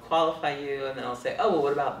not going to qualify you. And then I'll say, oh, well,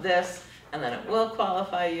 what about this? And then it will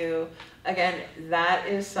qualify you. Again, that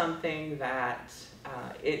is something that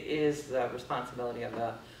it is the responsibility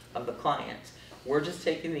of the client. We're just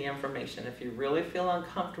taking the information. If you really feel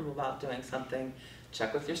uncomfortable about doing something,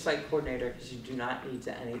 check with your site coordinator, because you do not need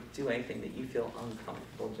to do anything that you feel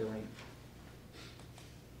uncomfortable doing.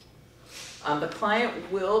 The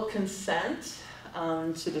client will consent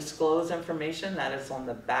to disclose information that is on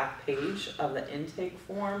the back page of the intake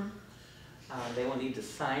form. They will need to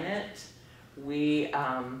sign it. We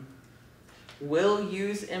will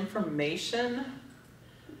use information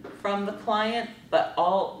from the client, but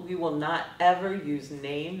we will not ever use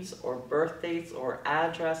names or birth dates or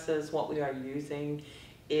addresses. What we are using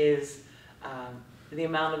is the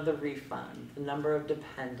amount of the refund, the number of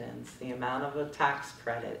dependents, the amount of a tax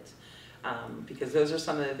credit, because those are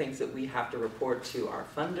some of the things that we have to report to our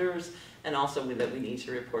funders, and also that we need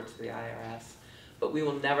to report to the IRS. But we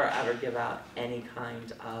will never ever give out any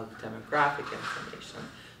kind of demographic information.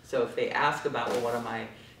 So if they ask about, well, what am I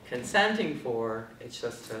consenting for, it's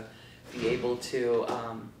just to be able to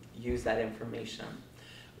use that information.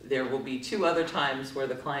 There will be two other times where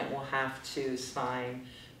the client will have to sign.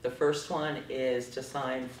 The first one is to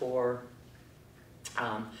sign for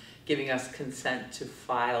giving us consent to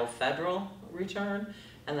file federal return,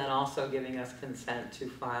 and then also giving us consent to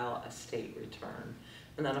file a state return.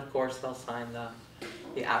 And then of course they'll sign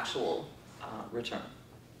the actual return.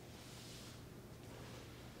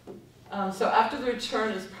 So after the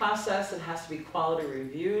return is processed, it has to be quality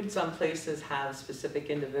reviewed. Some places have specific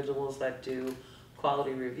individuals that do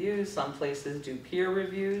quality reviews. Some places do peer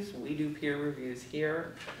reviews. We do peer reviews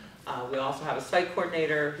here. We also have a site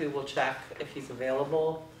coordinator who will check if he's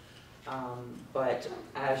available. But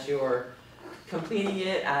as you're completing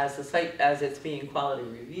it, as it's being quality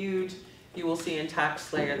reviewed, you will see in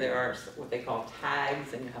TaxSlayer there are what they call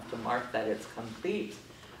tags, and you have to mark that it's complete.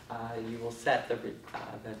 You will set the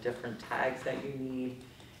different tags that you need,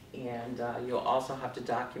 and you'll also have to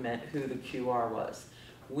document who the QR was.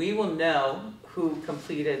 We will know who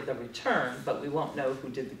completed the return, but we won't know who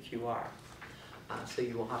did the QR. So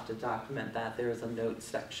you will have to document that. There is a notes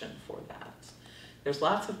section for that. There's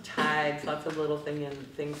lots of tags, lots of little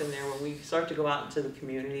things in there. When we start to go out into the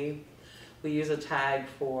community, we use a tag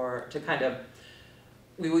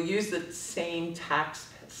we will use the same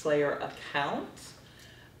TaxSlayer account,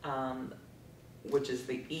 which is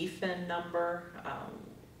the EFIN number,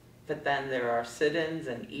 but then there are sit-ins,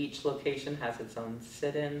 and each location has its own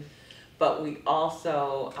sit-in. But we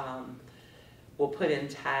also we'll put in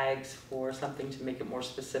tags for something to make it more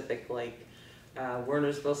specific, like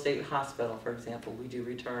Wernersville State Hospital, for example. We do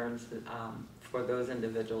returns for those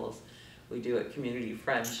individuals. We do it community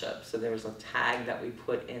friendship, so there's a tag that we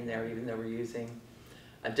put in there, even though we're using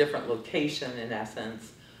a different location in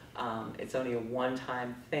essence. It's only a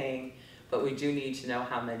one-time thing, but we do need to know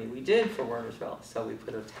how many we did for Wernersville, so we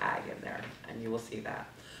put a tag in there, and you will see that.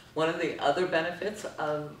 One of the other benefits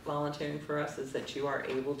of volunteering for us is that you are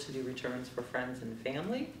able to do returns for friends and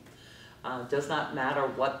family. Does not matter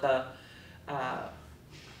what the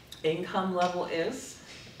income level is,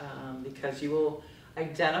 because you will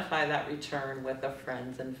identify that return with a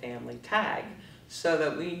friends and family tag so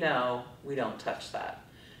that we know we don't touch that.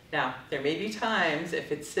 Now, there may be times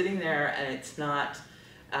if it's sitting there and it's not,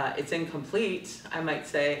 it's incomplete, I might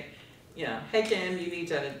say, you know, hey Kim, you need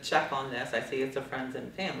to check on this. I see it's a friends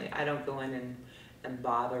and family. I don't go in and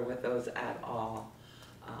bother with those at all.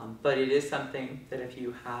 But it is something that if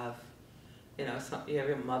you have, you know, you have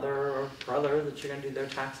your mother or brother that you're gonna do their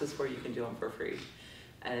taxes for, you can do them for free.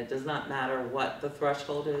 And it does not matter what the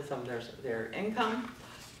threshold is of their income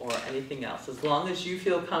or anything else. As long as you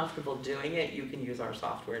feel comfortable doing it, you can use our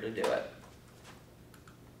software to do it.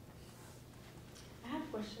 I have a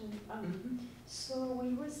question. So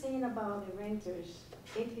we were saying about the renters,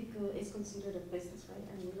 if it's considered a business, right?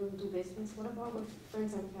 And we don't do business, what about with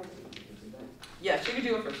friends and family? You could do that? Yes, you can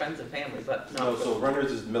do it for friends and family, but No, not so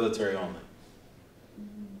runners is military only,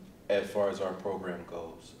 Mm-hmm. as far as our program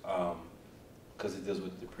goes. Because it deals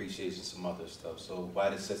with depreciation, some other stuff. So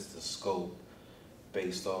VITA sets the scope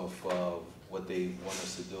based off of what they want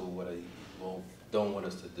us to do, what they don't want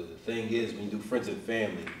us to do. The thing is, when you do friends and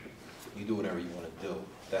family, you do whatever you want to do.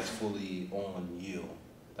 That's fully on you.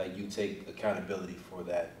 Like, you take accountability for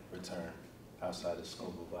that return outside the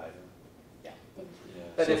scope of VITA. Yeah. Thank you. Yeah.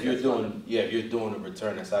 But So if if you're it's doing, if you're doing a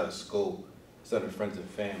return that's out of scope, it's under friends and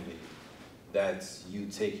family, that's you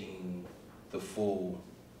taking the full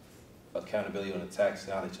accountability on the tax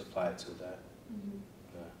knowledge applied to that. Mm-hmm.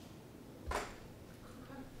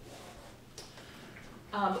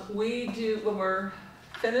 Yeah. We do, when we're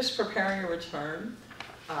finished preparing a return,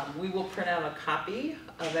 we will print out a copy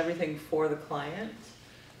of everything for the client.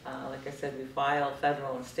 Like I said, we file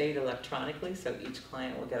federal and state electronically, so each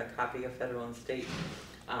client will get a copy of federal and state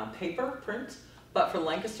paper print. But for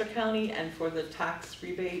Lancaster County and for the tax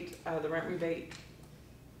rebate, the rent rebate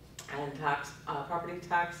and property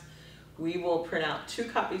tax, we will print out 2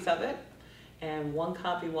 copies of it, and 1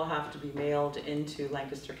 copy will have to be mailed into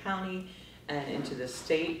Lancaster County and into the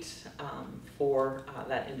state for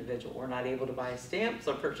that individual. We're not able to buy stamps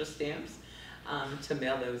or purchase stamps to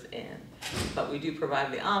mail those in. But we do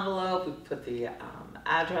provide the envelope, we put the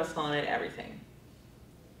address on it, everything.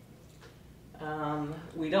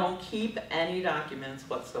 We don't keep any documents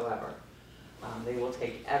whatsoever. They will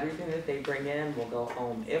take everything that they bring in, we'll go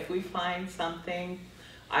home. If we find something,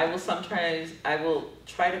 I will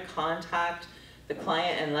try to contact the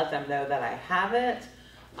client and let them know that I have it,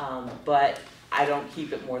 but I don't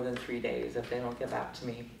keep it more than 3 days. If they don't get back to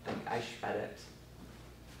me, I shred it.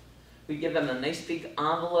 We give them a nice big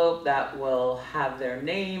envelope that will have their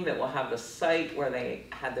name, it will have the site where they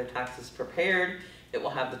had their taxes prepared, it will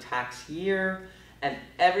have the tax year, and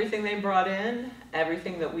everything they brought in,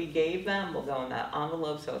 everything that we gave them will go in that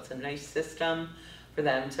envelope, so it's a nice system for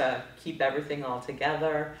them to keep everything all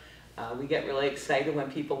together. We get really excited when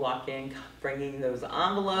people walk in bringing those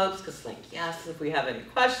envelopes, because like, yes, if we have any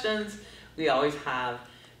questions, we always have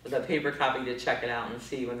the paper copy to check it out and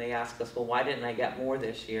see when they ask us, well, why didn't I get more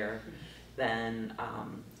this year than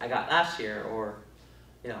I got last year, or,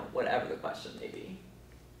 you know, whatever the question may be.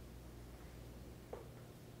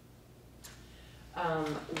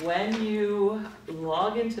 When you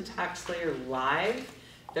log into TaxSlayer Live,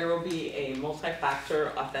 there will be a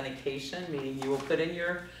multi-factor authentication, meaning you will put in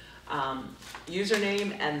your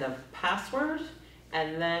username and the password,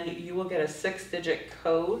 and then you will get a 6-digit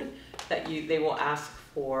code that they will ask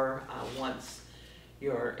for once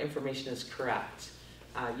your information is correct.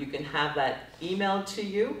 You can have that emailed to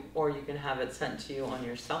you, or you can have it sent to you on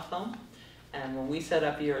your cell phone. And when we set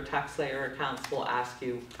up your TaxSlayer accounts, we'll ask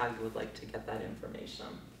you how you would like to get that information.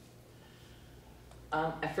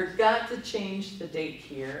 I forgot to change the date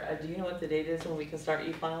here. Do you know what the date is when we can start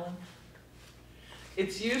e-filing?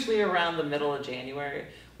 It's usually around the middle of January.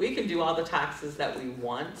 We can do all the taxes that we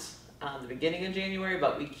want the beginning of January,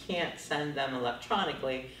 but we can't send them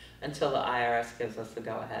electronically until the IRS gives us the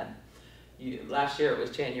go-ahead. Last year it was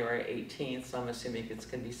January 18th, so I'm assuming it's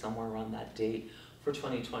going to be somewhere around that date for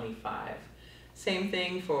 2025. Same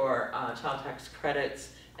thing for child tax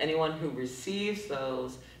credits. Anyone who receives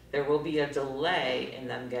those, there will be a delay in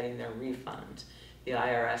them getting their refund. The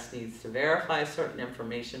IRS needs to verify certain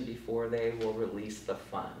information before they will release the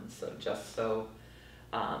funds, so just so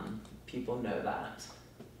people know that.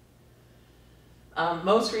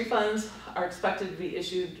 Most refunds are expected to be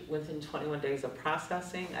issued within 21 days of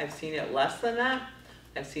processing. I've seen it less than that.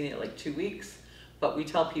 I've seen it like 2 weeks, but we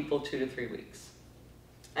tell people 2 to 3 weeks.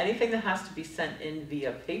 Anything that has to be sent in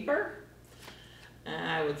via paper,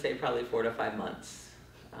 I would say probably 4 to 5 months.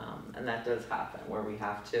 And that does happen where we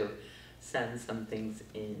have to send some things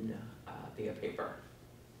in via paper.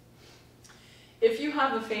 If you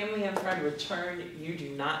have a family and friend return, you do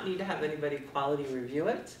not need to have anybody quality review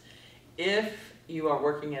it. If you are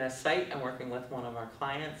working at a site and working with one of our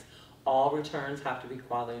clients, all returns have to be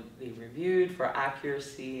quality reviewed for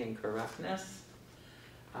accuracy and correctness.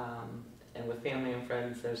 And with family and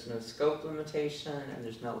friends, there's no scope limitation and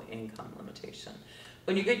there's no income limitation.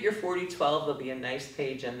 When you get your 4012, there'll be a nice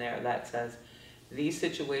page in there that says, these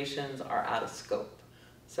situations are out of scope.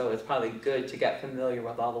 So it's probably good to get familiar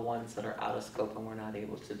with all the ones that are out of scope and we're not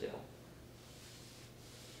able to do.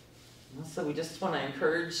 So we just want to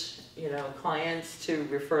encourage, clients to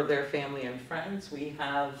refer their family and friends. We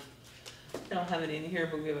have, I don't have it in here,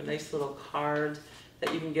 but we have a nice little card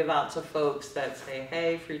that you can give out to folks that say,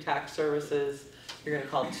 hey, free tax services, you're going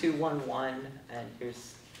to call 211 and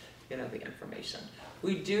here's, the information.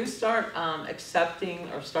 We do start accepting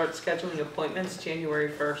or start scheduling appointments January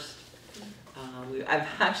 1st. I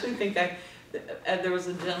actually think there was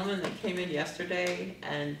a gentleman that came in yesterday,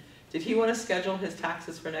 and did he want to schedule his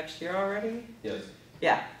taxes for next year already? Yes.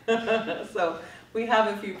 Yeah. So we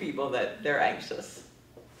have a few people that they're anxious.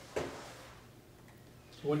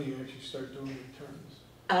 When do you actually start doing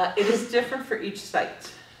returns? It is different for each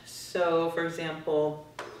site. So, for example,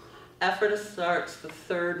 Ephrata starts the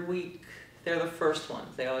 3rd week. They're the first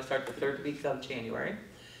ones. They always start the 3rd week of January.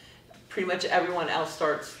 Pretty much everyone else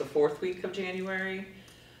starts the 4th week of January.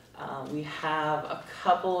 We have a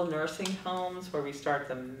couple nursing homes where we start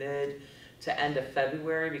the mid to end of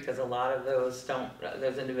February because a lot of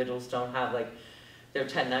those individuals don't have like their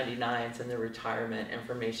 1099s and their retirement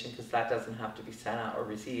information because that doesn't have to be sent out or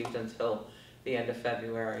received until the end of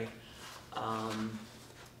February.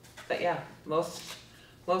 But yeah, most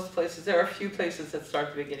places, there are a few places that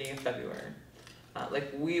start the beginning of February.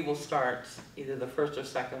 Like we will start either the 1st or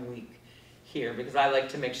 2nd week here because I like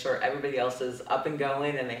to make sure everybody else is up and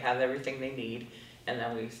going and they have everything they need, and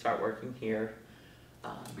then we start working here.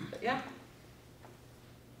 But yeah.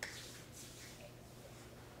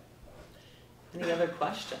 Any other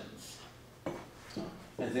questions?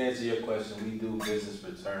 And to answer your question, we do business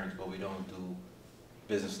returns, but we don't do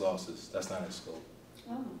business losses. That's not in scope.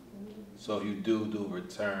 Oh. So if you do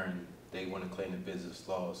return, they want to claim the business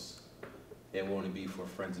loss, it will only be for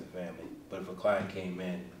friends and family. But if a client came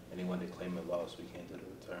in and they wanted to claim a loss, we can't do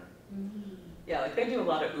the return. Mm-hmm. Yeah, like they do a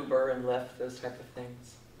lot of Uber and Lyft, those type of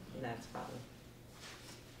things. And that's probably.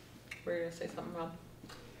 Were you gonna say something, Rob?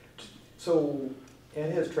 So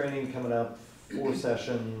Ed has training coming up, 4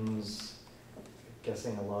 sessions,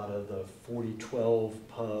 guessing a lot of the 4012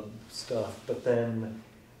 pub stuff, but then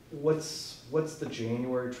what's the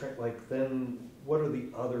January like then what are the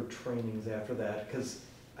other trainings after that? Because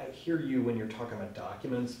I hear you when you're talking about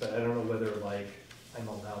documents, but I don't know whether like I'm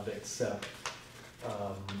allowed to accept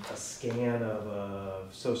a scan of a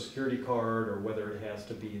social security card or whether it has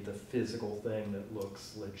to be the physical thing that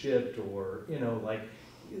looks legit or, like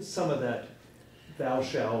some of that thou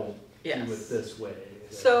shalt do it this way.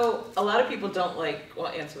 So a lot of people don't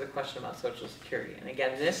answer the question about Social Security. And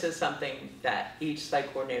again, this is something that each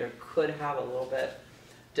site coordinator could have a little bit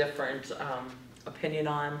different opinion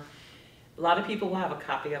on. A lot of people will have a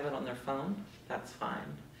copy of it on their phone. That's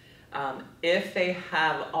fine. If they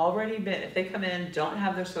have if they come in, don't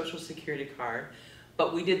have their Social Security card,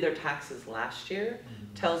 but we did their taxes last year,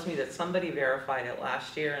 tells me that somebody verified it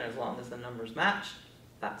last year, and as long as the numbers match,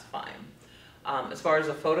 that's fine. As far as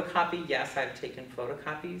a photocopy, yes, I've taken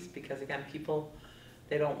photocopies because again, people,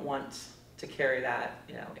 they don't want to carry that,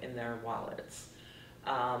 in their wallets.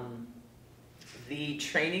 The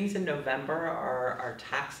trainings in November are our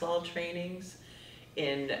tax law trainings.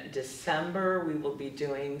 In December, we will be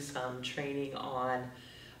doing some training on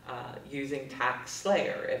using Tax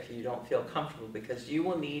Slayer if you don't feel comfortable, because you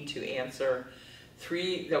will need to answer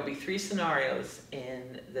there'll be 3 scenarios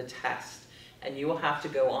in the test. And you will have to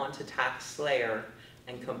go on to Tax Slayer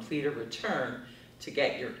and complete a return to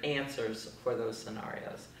get your answers for those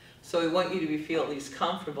scenarios. So we want you to feel at least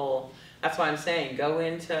comfortable. That's why I'm saying go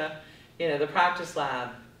into the practice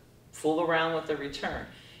lab, fool around with the return.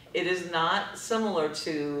 It is not similar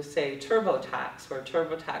to, say, TurboTax, where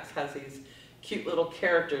TurboTax has these cute little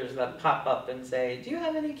characters that pop up and say, do you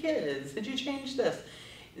have any kids? Did you change this?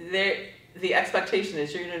 The expectation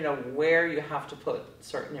is you're gonna know where you have to put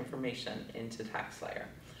certain information into TaxSlayer.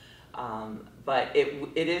 But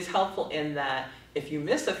it is helpful in that if you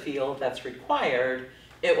miss a field that's required,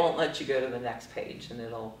 it won't let you go to the next page and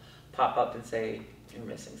it'll pop up and say you're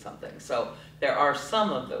missing something. So there are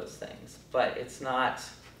some of those things, but it's not,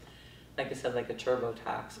 like I said, like a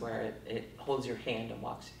TurboTax where it holds your hand and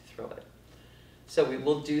walks you through it. So we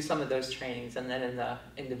will do some of those trainings, and then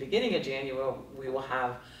in the beginning of January, we will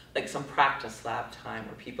have like some practice lab time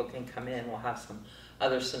where people can come in. We'll have some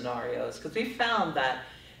other scenarios, because we found that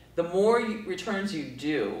the more returns you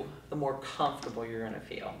do, the more comfortable you're going to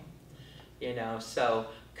feel. You know, so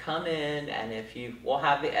come in, and if you,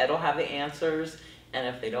 Ed will have the answers, and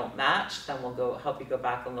if they don't match, then we'll go help you go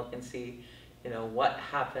back and look and see, you know, what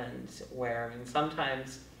happened where. I mean,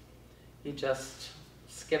 sometimes you just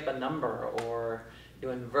skip a number or you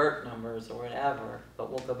invert numbers or whatever, but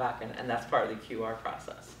we'll go back and that's part of the QR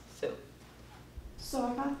process.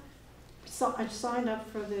 So I signed up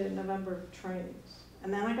for the November trainings,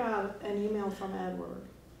 and then I got an email from Edward.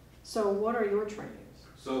 So what are your trainings?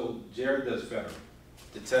 So Jared does federal.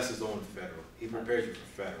 The test is on federal. He prepares you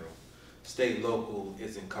for federal. State and local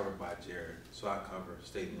isn't covered by Jared, so I cover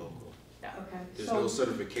state and local. Yeah. Okay. There's no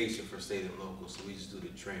certification for state and local, so we just do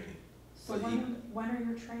the training. So when are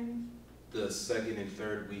your trainings? The second and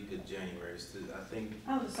third week of January. I think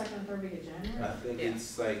Oh, the second and third week of January? I think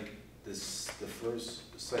it's like the first,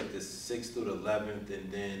 it's like the 6th through the 11th,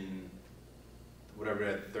 and then whatever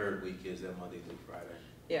that third week is, that Monday through Friday.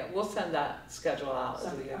 Yeah, we'll send that schedule out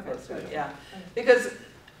as we get Okay, closer. good. Yeah, because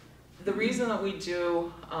the reason that we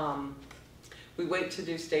do, we wait to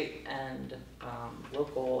do state and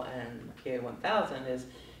local and PA 1000 is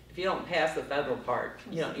if you don't pass the federal part,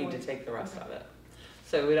 you don't need to take the rest of it.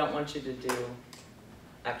 So we don't want you to do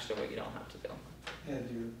extra what you don't have to do.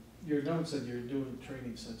 And your note said you're doing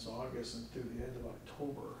training since August and through the end of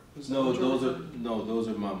October. No, those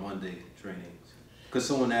are my Monday trainings. Cause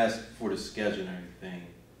someone asked for the schedule and everything,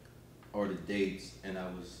 or the dates, and I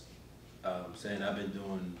was saying I've been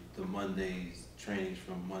doing the Mondays trainings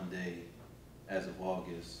from Monday as of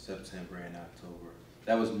August, September, and October.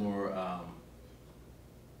 That was more.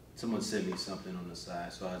 Someone sent me something on the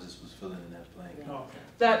side, so I just was filling in that blank.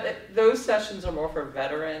 Okay. Those sessions are more for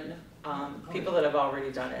veteran people that have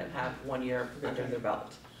already done it and have 1 year under their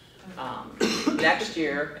belt. Next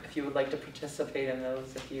year, if you would like to participate in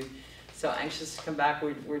those, if you so anxious to come back,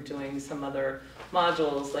 we're doing some other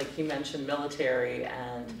modules, like he mentioned, military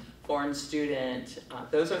and foreign student.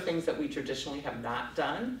 Those are things that we traditionally have not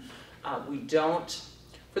done. We don't,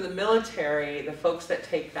 for the military, the folks that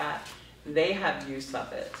take that, they have use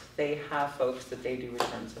of it. They have folks that they do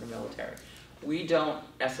returns to the military. We don't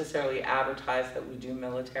necessarily advertise that we do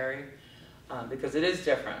military because it is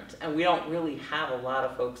different, and we don't really have a lot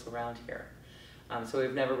of folks around here. So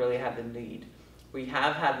we've never really had the need. We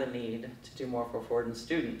have had the need to do more for foreign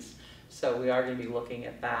students. So we are going to be looking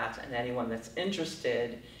at that, and anyone that's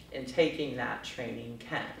interested in taking that training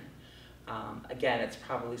can. Again, it's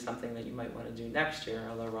probably something that you might want to do next year,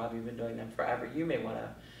 although Rob, you've been doing them forever. You may want to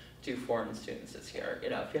do foreign students this year. You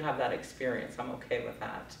know, if you have that experience, I'm okay with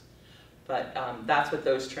that. But that's what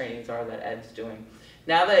those trainings are that Ed's doing.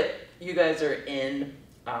 Now that you guys are in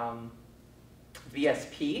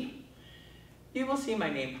VSP, you will see my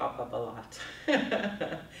name pop up a lot.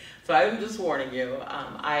 So I'm just warning you.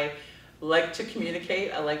 I like to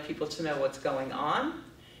communicate. I like people to know what's going on.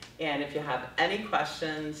 And if you have any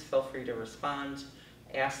questions, feel free to respond.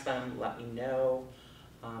 Ask them, let me know.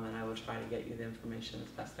 And I will try to get you the information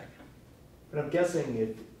as best I can. But I'm guessing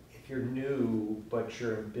if you're new, but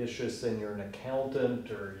you're ambitious and you're an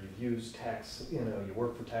accountant, or you've used tax, you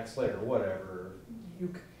work for TaxSlayer or whatever,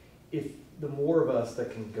 if the more of us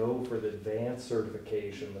that can go for the advanced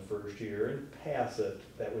certification the first year and pass it,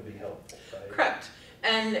 that would be helpful, right? Correct.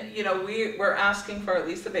 And we're asking for at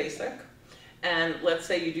least the basic. And let's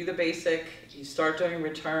say you do the basic, you start doing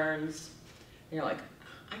returns, and you're like,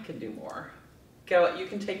 I could do more. You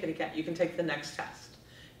can take it again. You can take the next test.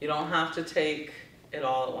 You don't have to take it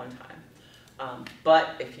all at one time.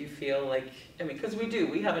 But if you feel like, because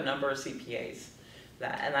we have a number of CPAs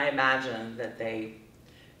that, and I imagine that they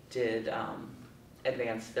did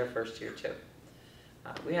advance their first year too.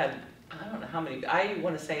 We had, I don't know how many, I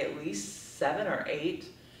want to say at least 7 or 8.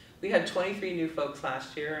 We had 23 new folks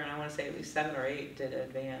last year, and I want to say at least 7 or 8 did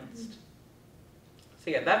advanced. So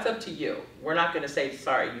yeah, that's up to you. We're not going to say,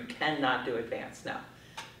 sorry, you cannot do advanced. No,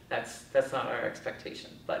 that's not our expectation.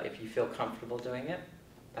 But if you feel comfortable doing it,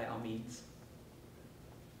 by all means.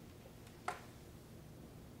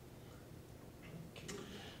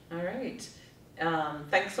 All right.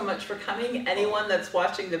 Thanks so much for coming. Anyone that's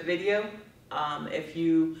watching the video, if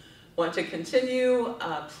you want to continue,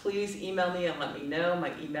 please email me and let me know.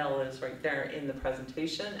 My email is right there in the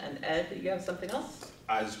presentation. And Ed, you have something else?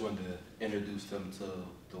 I just wanted to introduce them to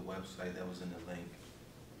the website that was in the link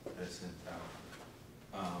that I sent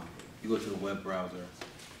out. You go to the web browser.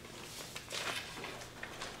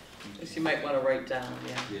 So you might want to write down,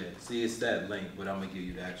 yeah. Yeah, see, it's that link, but I'm gonna give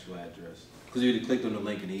you the actual address. Because you would have clicked on the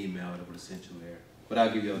link in the email, it would have sent you there. But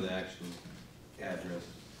I'll give you the actual address.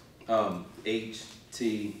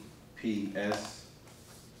 HTTPS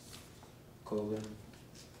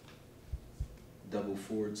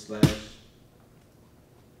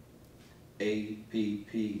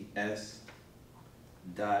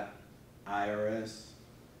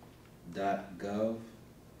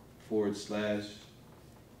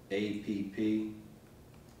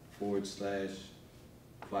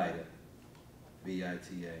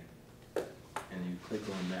VITA. And you click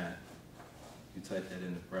on that, you type that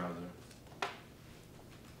in the browser.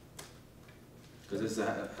 Because this will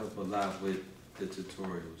help a lot with the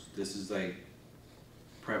tutorials. This is like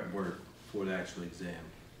prep work for the actual exam.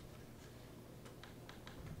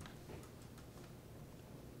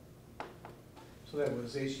 So that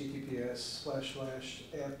was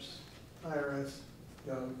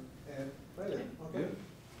https://apps.irs.gov. Okay, Yeah.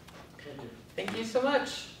 thank you. Thank you so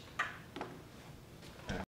much.